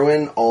 the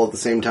heroine all at the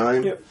same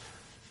time. Yep.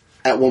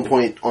 At one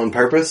point on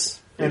purpose.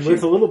 And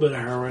with a little bit of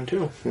heroin,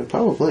 too. Yeah,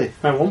 probably.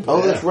 At one point.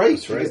 Oh, that's right.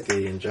 That's right.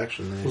 The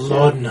injection there.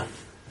 Laudanum.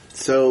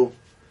 So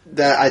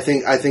that I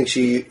think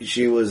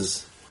she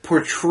was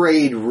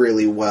portrayed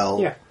really well.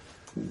 Yeah.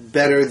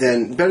 Better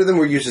than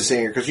we're used to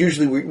seeing her, because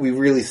usually we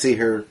really see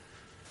her,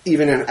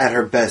 even at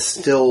her best,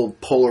 still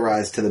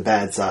polarized to the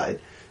bad side,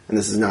 and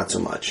this is not so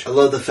much. I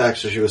love the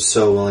fact that she was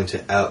so willing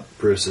to out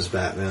Bruce as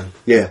Batman.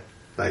 Yeah.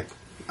 Like,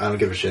 I don't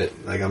give a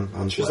shit. Like,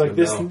 I'm She's letting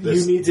like, him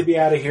this, know. you need to be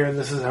out of here, and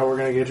this is how we're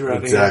going to get you out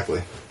of here.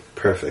 Exactly.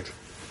 Perfect.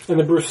 And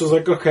then Bruce was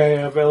like,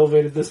 okay, I've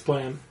elevated this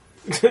plan.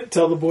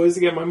 Tell the boys to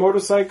get my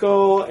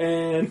motorcycle,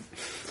 and...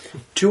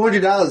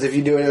 $200 if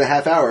you do it in a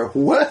half hour.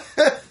 What?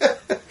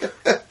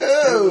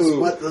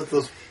 What?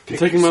 Those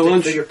taking my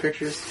lunch? figure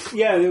pictures?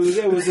 Yeah, it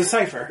was a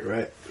cipher.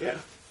 Right. Yeah.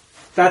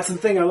 That's the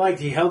thing I liked.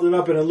 He held it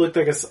up, and it looked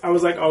like I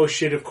was like, oh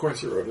shit, of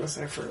course he wrote in a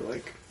cipher.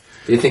 Like,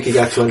 Do you think he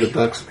got $200?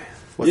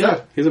 What's yeah,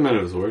 that? he's a man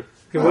of his word.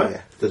 what?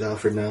 yeah. Did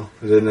Alfred know?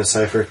 Is it in a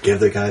cipher? Give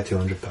the guy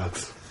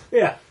 $200.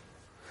 Yeah.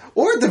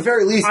 Or at the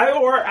very least,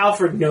 Or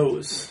Alfred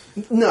knows.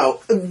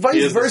 no,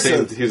 vice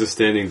versa. He's a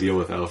standing deal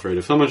with Alfred.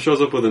 If someone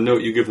shows up with a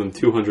note, you give them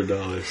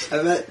 $200.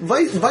 I bet.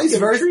 Vice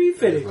versa. Tree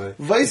fitting.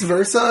 Vice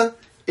versa.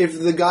 If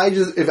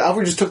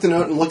Alfred just took the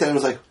note and looked at it and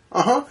was like,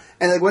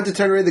 and like went to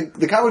turn around,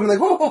 the guy would have been like,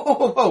 whoa, whoa, whoa,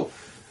 whoa, whoa.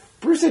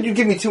 Bruce said you'd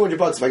give me $200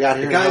 if I got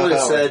here. The guy in a would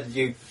have half hour.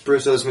 said,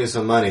 Bruce owes me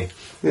some money.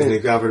 And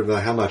the Alfred would be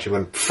like, how much? He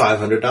went,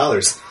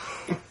 $500.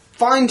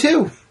 Fine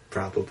too.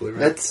 Probably, right?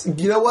 That's,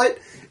 you know what?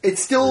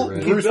 It's still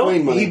Right. Bruce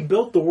Wayne money. He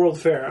built the World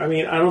Fair. I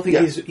mean, I don't think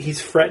Yeah.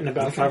 he's fretting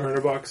about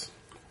 $500.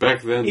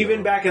 Back then, Even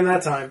though, back in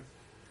that time,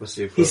 What's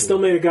the he equivalent? still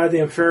made a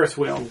goddamn Ferris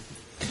wheel,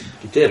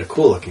 He did, a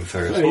cool looking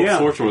Ferris. Oh, Whole yeah.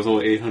 fortune was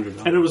only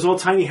 $800. and it was all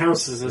tiny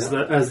houses as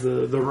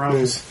the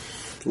rooms.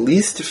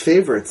 Least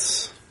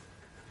favorites.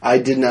 I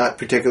did not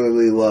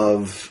particularly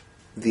love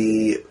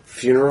the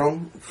funeral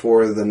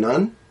for the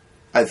nun.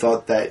 I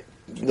thought that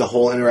the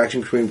whole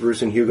interaction between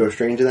Bruce and Hugo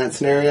Strange in that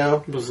scenario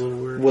It was a little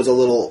weird, was a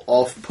little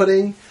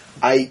off-putting.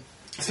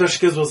 especially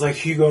because it was like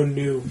Hugo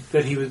knew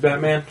that he was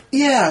Batman.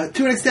 Yeah,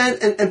 to an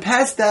extent, and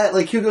past that,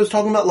 like Hugo's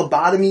talking about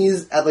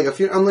lobotomies at like a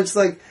funeral. I'm just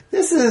like,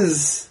 this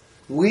is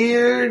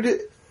weird.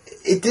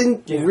 It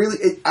didn't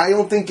really. I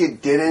don't think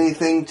it did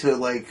anything to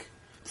like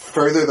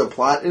further the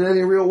plot in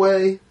any real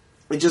way.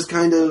 It just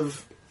kind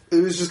of, it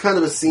was just kind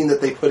of a scene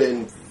that they put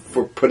in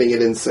for putting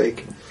it in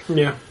sake.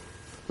 Yeah.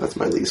 That's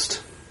my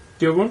least.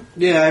 Do you have one?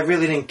 Yeah, I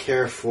really didn't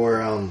care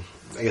for, I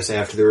guess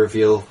after the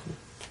reveal,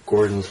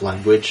 Gordon's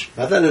language.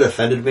 Not that it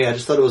offended me, I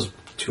just thought it was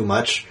too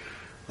much.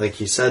 Like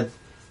he said,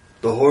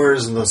 the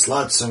whores and the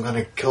sluts, I'm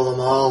gonna kill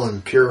them all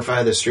and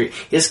purify the street.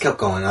 He just kept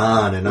going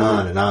on and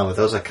on and on with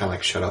those. I kind of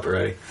like, shut up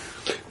already.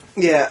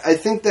 Yeah, I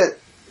think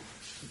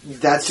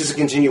that's just a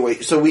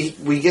continuation. So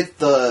we get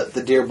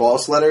the Dear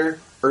Boss letter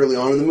early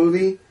on in the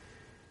movie,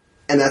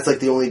 and that's like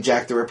the only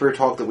Jack the Ripper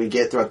talk that we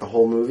get throughout the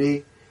whole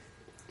movie.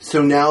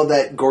 So now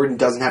that Gordon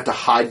doesn't have to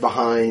hide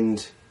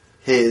behind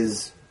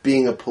his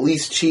being a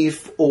police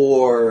chief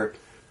or,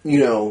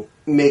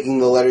 making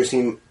the letter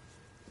seem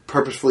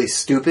purposefully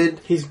stupid.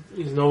 He's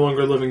no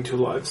longer living two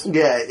lives.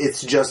 Yeah,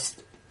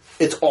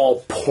 it's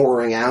all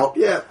pouring out.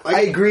 Yeah,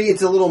 I agree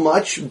it's a little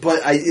much,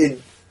 but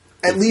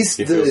at least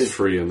He feels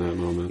free in that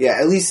moment. Yeah,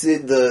 at least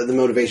the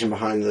motivation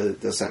behind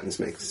the sentence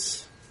makes...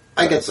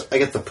 I get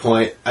the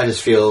point. I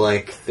just feel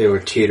like they were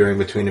teetering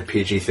between a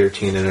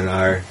PG-13 and an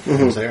R. Mm-hmm.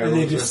 I was like, And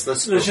they let's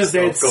just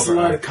go add for slut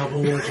R. a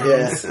couple more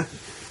Yeah, times.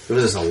 It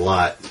was just a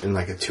lot in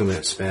like a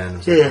 2-minute span. I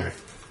was like, Yeah. all right,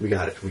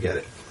 we got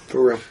it.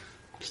 for real.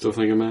 Still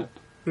thinking, Matt?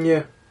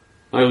 Yeah.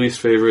 My least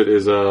favorite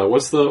is,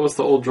 what's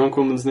the old drunk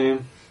woman's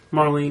name?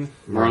 Marlene.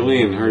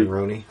 Marlene.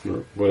 Mahoney.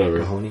 Whatever.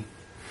 Mahoney.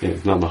 Yeah,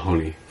 not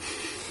Mahoney.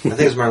 I think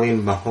it's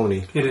Marlene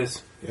Mahoney. It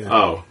is. Yeah.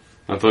 Oh,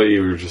 I thought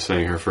you were just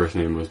saying her first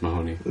name was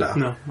Mahoney. No.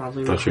 No,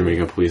 Marlene. I thought you were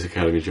making a Police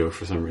Academy joke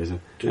for some reason.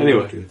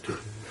 Anyway, Do.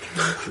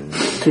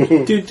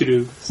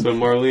 so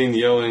Marlene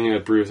yelling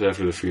at Bruce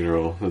after the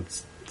funeral,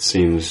 that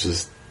scene is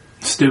just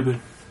Stupid.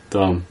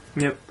 dumb.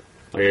 Yep.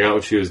 Like, I got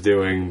what she was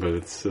doing, but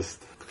it's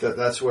just...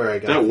 That's where I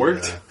got That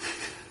worked?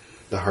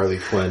 The Harley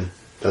Quinn.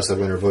 That's like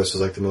when her voice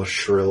was like the most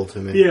shrill to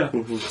me. Yeah.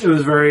 It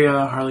was very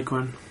Harley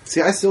Quinn.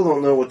 See, I still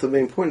don't know what the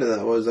main point of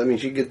that was. I mean,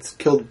 she gets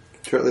killed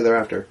shortly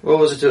thereafter. What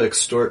was it to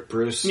extort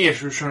Bruce? Yeah,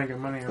 she was trying to get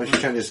money out But of she's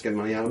it. trying to just get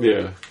money out of it.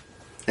 Yeah.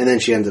 And then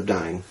she ends up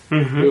dying.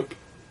 Mm-hmm. Yep.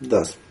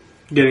 Thus.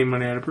 Getting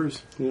money out of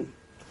Bruce. At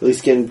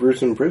least getting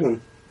Bruce in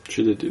prison.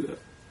 She did do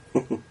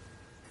that.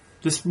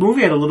 This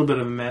movie had a little bit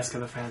of a Mask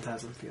of the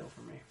Phantasm feel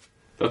for me.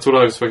 That's what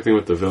I was expecting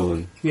with the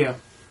villain. Yeah.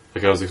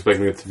 Like, I was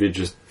expecting it to be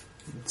just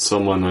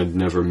someone I'd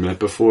never met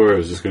before. It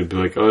was just going to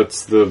be like, oh,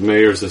 it's the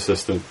mayor's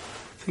assistant.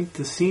 I think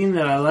the scene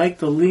that I liked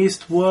the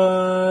least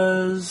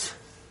was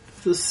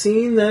the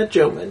scene that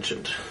Joe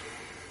mentioned.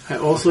 I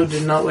also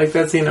did not like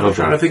that scene. I was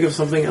Okay. trying to think of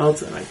something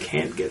else, and I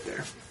can't get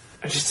there.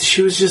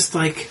 She was just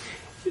like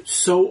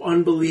so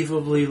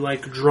unbelievably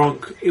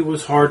drunk. It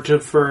was hard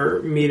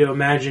for me to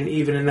imagine,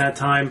 even in that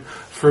time,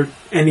 for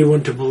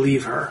anyone to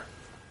believe her.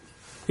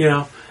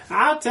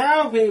 I'll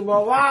tell people,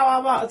 blah,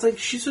 blah, blah. It's like,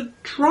 she's a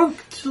drunk.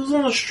 She lives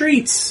on the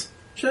streets.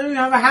 She doesn't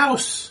even have a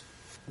house.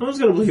 No one's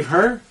going to believe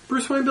her.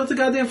 Bruce Wayne built a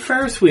goddamn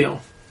Ferris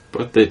wheel.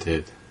 But they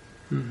did.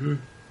 Mm-hmm.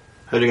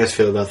 How do you guys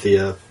feel about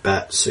the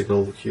bat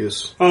signal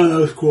use? Oh, that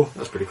was cool.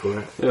 That's pretty cool,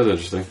 right? It was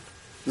interesting. It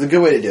was a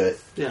good way to do it.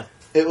 Yeah.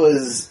 It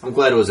was... I'm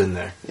glad it was in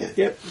there. Yeah.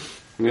 Yep.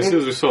 I mean, as soon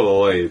as we saw the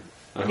light,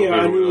 I hope Yeah, I knew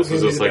everyone it was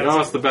else was gonna just be like, the bat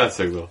oh, it's the bat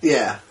signal.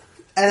 Yeah.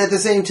 And at the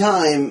same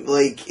time,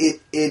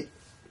 it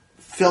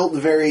felt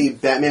very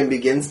Batman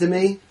Begins to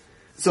me.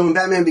 So in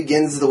Batman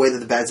Begins, the way that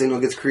the bat signal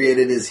gets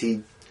created is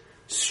he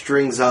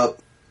strings up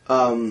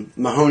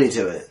Mahoney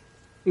to it.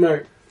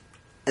 Right.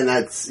 And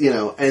that's,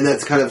 and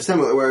that's kind of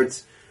similar, where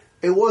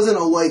it wasn't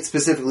a light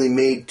specifically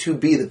made to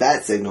be the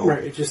bat signal.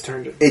 Right, it just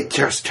turned it. It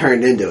just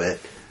turned into it.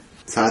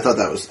 So I thought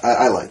that was,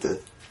 I liked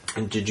it.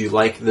 And did you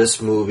like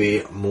this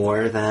movie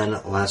more than,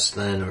 less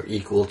than, or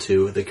equal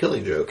to The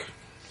Killing Joke?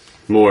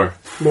 More.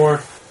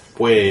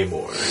 Way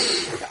more.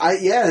 And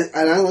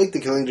I like The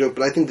Killing Joke,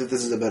 but I think that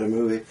this is a better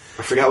movie.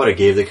 I forgot what I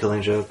gave The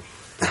Killing Joke.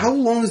 How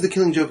long is The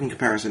Killing Joke in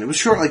comparison? It was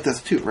short like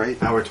this too,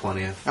 right? Hour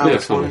 20. Hour Yeah, 20.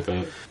 something like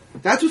that.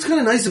 That's what's kind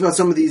of nice about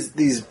some of these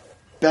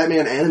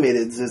Batman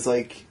animateds is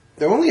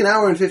they're only an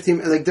hour and 15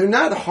 minutes. They're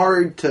not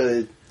hard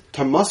to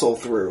muscle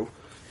through.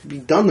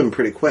 You've done them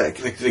pretty quick.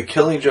 The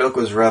Killing Joke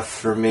was rough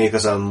for me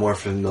because I'm more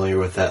familiar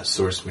with that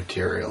source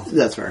material.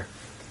 That's fair.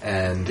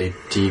 And they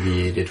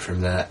deviated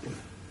from that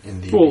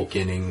in the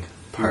beginning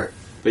part.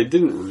 They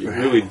didn't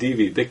really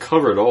deviate. They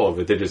covered all of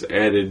it. They just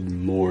added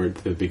more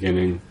to the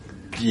beginning.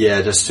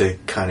 Yeah, just to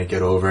kind of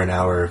get over an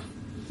hour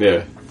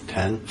Yeah.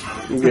 10.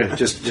 Yeah,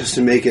 just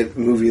to make it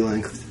movie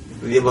length.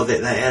 Yeah, well,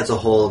 that adds a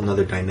whole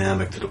another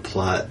dynamic to the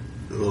plot.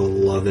 A little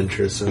love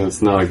interest. And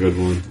That's not a good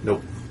one.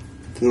 nope.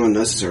 The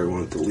unnecessary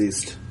one at the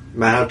least.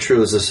 Matt, how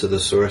true is this to the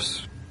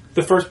source?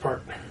 The first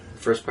part.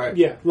 First part?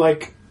 Yeah,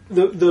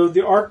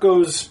 the arc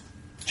goes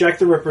Jack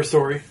the Ripper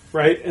story,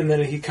 right? And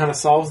then he kind of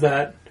solves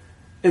that.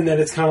 And then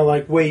it's kind of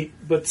like, wait,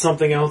 but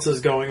something else is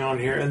going on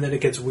here. And then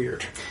it gets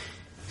weird.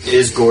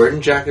 Is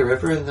Gordon Jack the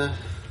Ripper in the...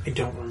 I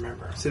don't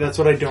remember. See, that's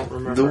what I don't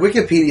remember. The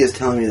Wikipedia is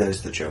telling me that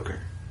it's the Joker.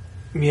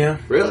 Yeah.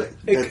 Really?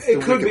 That's It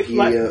the could be.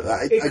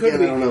 Wikipedia. It could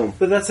be. I don't know.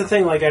 But that's the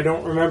thing, I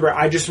don't remember.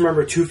 I just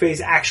remember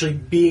Two-Face actually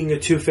being a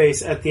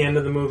Two-Face at the end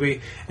of the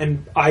movie,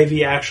 and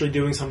Ivy actually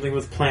doing something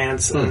with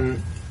plants.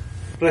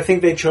 But I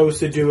think they chose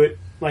to do it,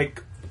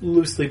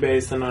 loosely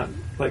based and not,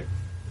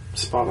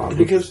 spot on.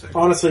 Because,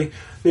 honestly,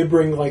 they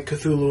bring,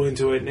 Cthulhu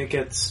into it, and it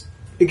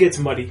gets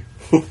muddy.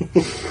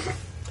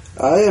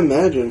 I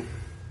imagine.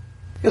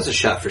 I guess a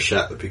shot for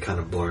shot would be kind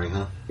of boring,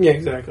 huh? Yeah,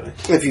 exactly.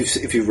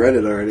 If you've read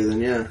it already,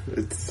 then yeah,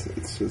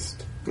 it's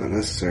just not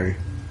necessary.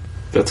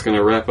 That's going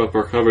to wrap up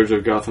our coverage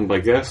of Gotham by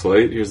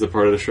Gaslight. Here's the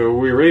part of the show where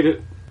we rate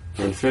it.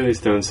 Our Infinity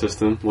Stone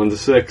system, 1 to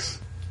 6.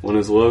 1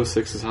 is low,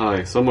 6 is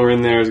high. Somewhere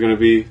in there is going to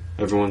be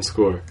everyone's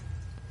score.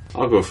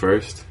 I'll go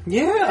first.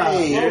 Yeah,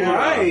 Hey,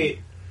 alright.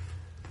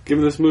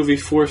 Giving this movie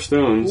 4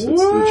 stones. It's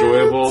What?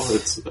 enjoyable.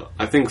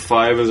 I think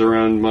 5 is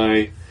around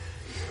my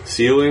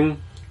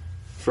ceiling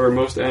for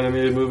most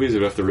animated movies. It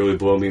would have to really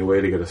blow me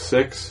away to get a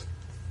 6.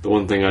 The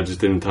one thing I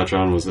just didn't touch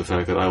on was the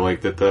fact that I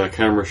like that the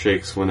camera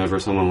shakes whenever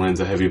someone lands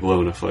a heavy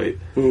blow in a fight.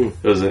 It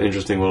was an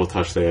interesting little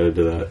touch they added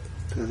to that.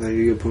 That's a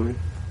good point.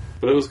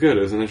 But it was good. It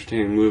was an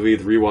entertaining movie.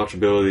 The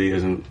rewatchability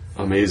isn't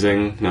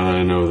amazing now that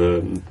I know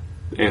the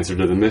answer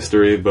to the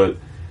mystery, but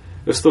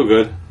it's still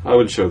good. I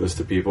would show this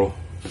to people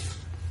if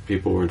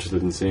people were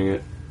interested in seeing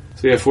it.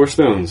 So yeah, 4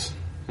 stones.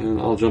 And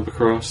I'll jump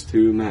across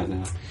to Matt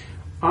now.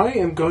 I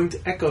am going to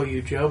echo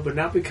you, Joe, but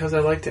not because I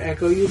like to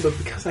echo you, but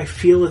because I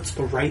feel it's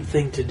the right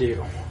thing to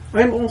do.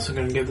 I'm also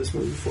going to give this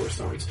movie 4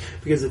 stones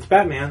because it's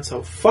Batman,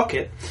 so fuck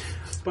it.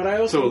 But I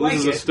also So like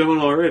this is it. a stone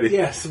already.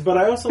 Yes, but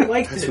I also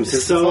liked That's it. from So,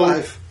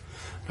 65.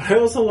 but I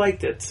also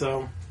liked it.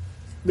 So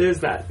there's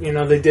that.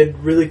 They did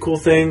really cool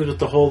things with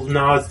the whole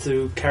nods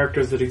to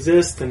characters that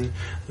exist, and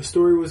the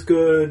story was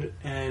good,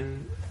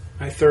 and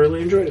I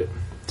thoroughly enjoyed it.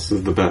 This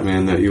is the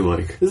Batman that you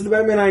like. This is the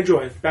Batman I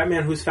enjoy.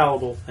 Batman who's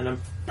fallible and a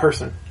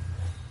person,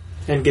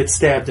 and gets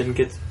stabbed and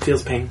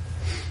feels pain.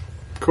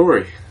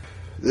 Corey.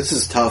 This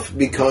is tough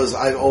because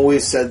I've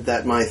always said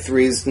that my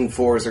 3s and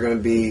 4s are going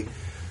to be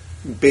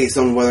based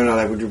on whether or not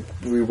I would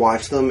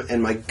rewatch them,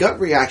 and my gut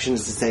reaction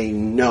is to say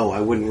no, I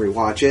wouldn't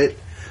rewatch it,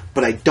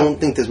 but I don't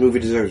think this movie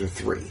deserves a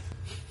 3.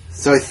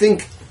 So I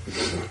think,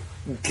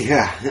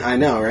 yeah, I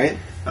know, right?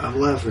 I'm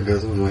laughing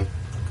because I'm like,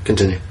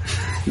 continue.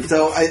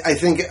 So I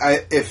think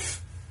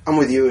if I'm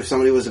with you, if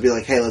somebody was to be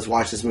like, hey, let's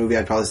watch this movie,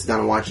 I'd probably sit down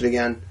and watch it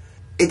again.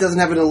 It doesn't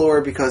have an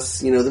allure because,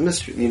 the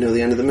mystery,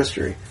 the end of the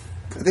mystery.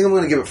 I think I'm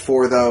going to give it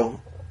 4, though.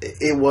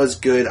 It was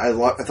good. I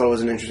thought it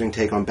was an interesting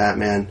take on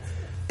Batman.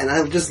 And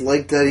I just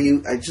liked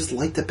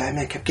that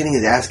Batman kept getting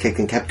his ass kicked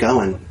and kept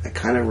going. I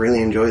kind of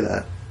really enjoy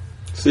that.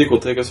 Sequel,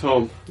 take us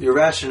home. Your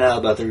rationale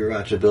about the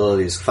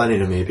rewatchability is funny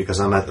to me because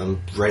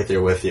I'm right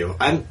there with you.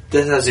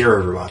 This has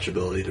zero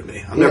rewatchability to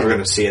me. I'm never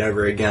going to see it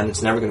ever again.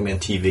 It's never going to be on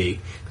TV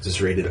because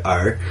it's rated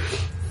R.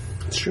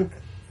 It's true.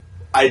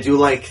 I do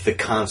like the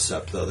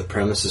concept, though. The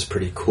premise is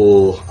pretty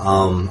cool.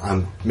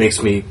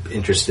 Makes me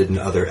interested in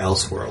other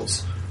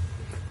Elseworlds.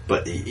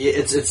 But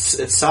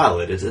it's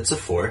solid. It's a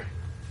 4.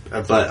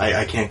 But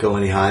I can't go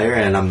any higher,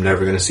 and I'm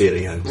never going to see it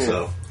again. Yeah.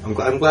 So I'm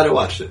glad I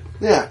watched it.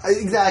 Yeah,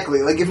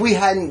 exactly. Like if we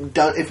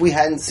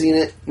hadn't seen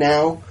it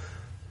now,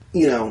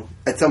 you know,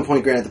 at some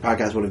point, granted, the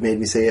podcast would have made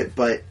me say it,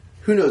 but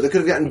who knows? It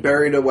could have gotten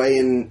buried away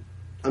in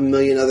a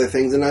million other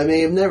things, and I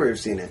may have never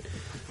seen it.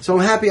 So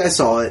I'm happy I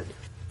saw it.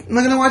 Am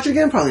I going to watch it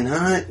again? Probably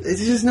not.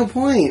 It's just no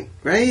point,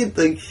 right?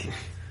 Like,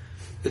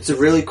 it's a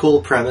really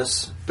cool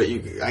premise, but you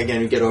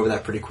get over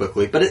that pretty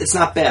quickly. But it's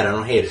not bad. I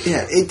don't hate it.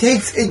 Yeah, it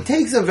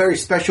takes a very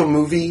special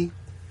movie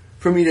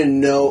for me to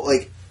know.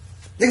 Like, it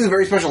takes a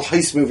very special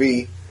heist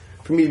movie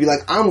for me to be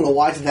like, I'm going to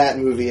watch that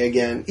movie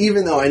again,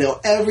 even though I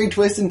know every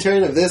twist and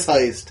turn of this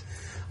heist.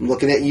 I'm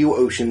looking at you,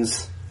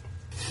 Oceans.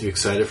 You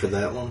excited for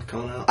that one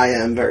coming out? I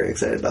am very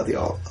excited about the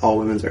all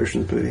women's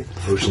Oceans movie.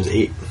 Oceans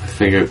 8. I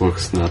think it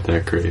looks not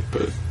that great,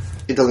 but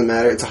it doesn't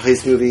matter. It's a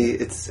heist movie.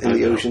 It's in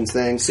the Oceans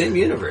thing. Same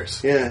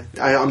universe. Yeah,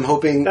 I'm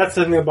hoping. That's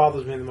the thing that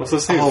bothers me the most.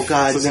 It's the same, oh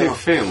God, it's the same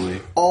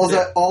family. All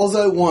I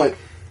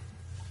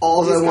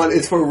want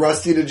is for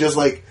Rusty to just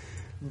like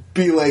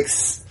be like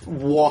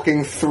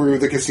walking through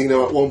the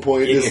casino at one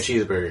point, eating a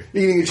cheeseburger,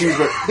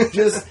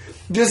 just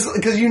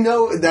because you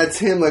know that's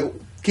him, like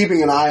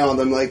keeping an eye on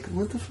them. Like,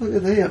 what the fuck are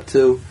they up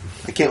to?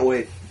 I can't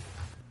wait.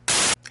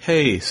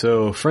 Hey,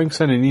 so Frank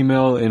sent an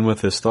email in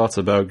with his thoughts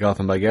about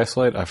Gotham by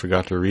Gaslight. I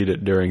forgot to read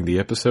it during the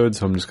episode,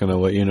 so I'm just going to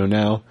let you know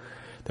now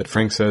that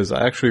Frank says,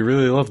 I actually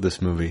really loved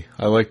this movie.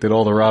 I liked that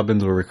all the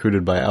Robins were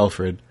recruited by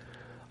Alfred.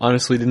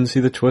 Honestly, didn't see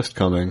the twist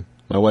coming.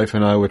 My wife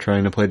and I were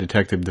trying to play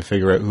detective to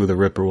figure out who the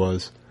Ripper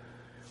was.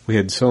 We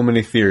had so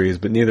many theories,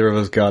 but neither of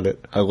us got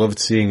it. I loved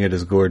seeing it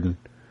as Gordon.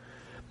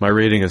 My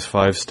rating is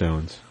 5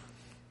 stones.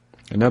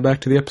 And now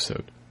back to the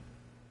episode.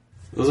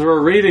 Those are our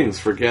ratings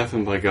for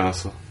Gotham by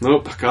Gaslight.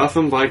 Nope,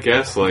 Gotham by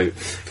Gaslight.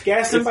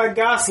 Gotham by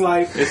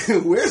Gaslight.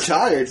 We're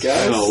tired,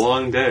 guys. It's been a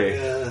long day.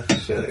 Yeah,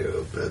 should I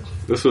go to bed?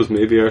 This was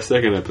maybe our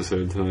second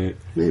episode tonight.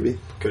 Maybe.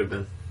 Could have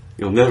been.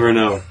 You'll never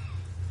know.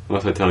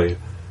 Unless I tell you.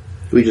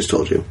 We just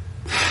told you.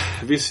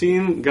 Have you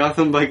seen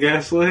Gotham by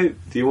Gaslight?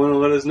 Do you want to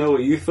let us know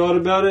what you thought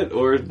about it?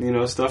 Or,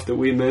 stuff that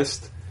we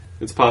missed?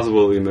 It's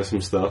possible we missed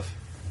some stuff.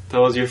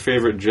 Tell us your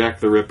favorite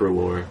Jack the Ripper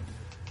lore.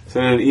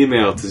 Send an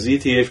email to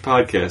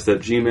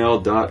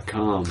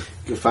zthpodcast@gmail.com. You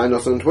can find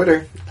us on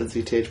Twitter at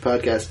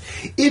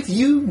zthpodcast. If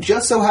you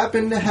just so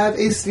happen to have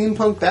a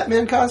steampunk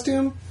Batman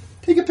costume,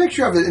 take a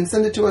picture of it and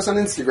send it to us on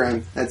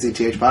Instagram at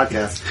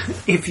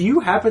zthpodcast. If you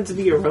happen to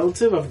be a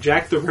relative of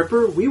Jack the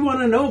Ripper, we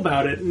want to know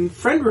about it and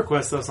friend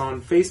request us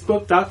on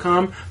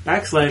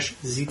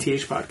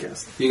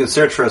facebook.com/ZTHpodcast. You can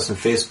search for us on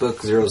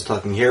Facebook, Zeros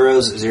Talking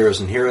Heroes,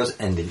 Zeros and Heroes,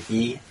 and an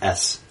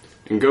ES.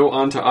 And go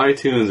onto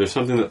iTunes or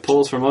something that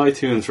pulls from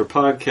iTunes for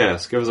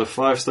podcasts. Give us a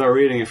 5-star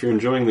rating if you're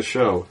enjoying the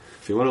show.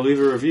 If you want to leave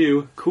a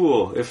review,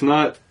 cool. If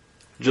not,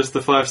 just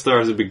the 5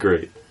 stars would be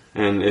great.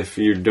 And if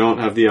you don't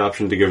have the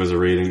option to give us a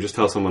rating, just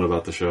tell someone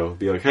about the show.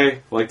 Be like, hey,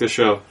 like this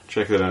show.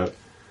 Check it out.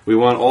 We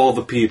want all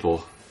the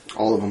people.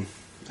 All of them.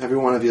 Every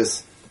one of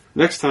yous.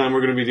 Next time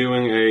we're going to be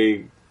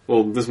doing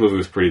this movie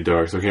was pretty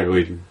dark, so I can't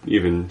really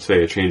even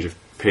say a change of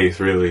pace,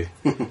 really.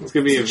 It's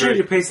going to be a change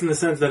of pace in the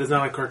sense that it's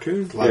not a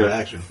cartoon. A lot of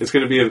action. It's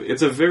going to be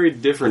it's a very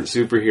different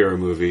superhero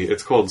movie.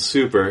 It's called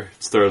Super.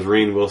 It stars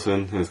Rainn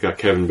Wilson, and it's got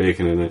Kevin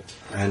Bacon in it.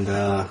 And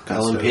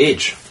Ellen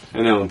Page.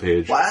 And Ellen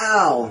Page.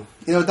 Wow.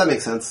 You know what? That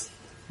makes sense.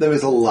 That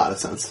makes a lot of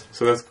sense.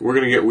 So we're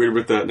going to get weird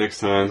with that next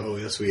time. Oh,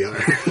 yes, we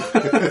are.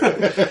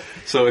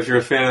 So if you're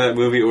a fan of that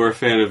movie or a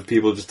fan of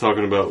people just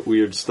talking about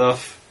weird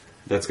stuff,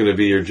 that's going to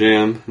be your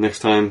jam. Next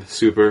time,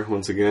 Super,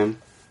 once again.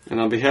 And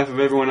on behalf of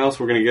everyone else,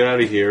 we're going to get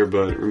out of here,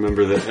 but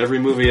remember that every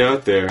movie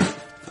out there,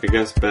 I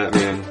guess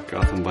Batman,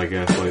 Gotham by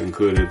Gaslight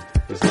included,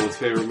 is someone's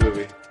favorite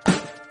movie.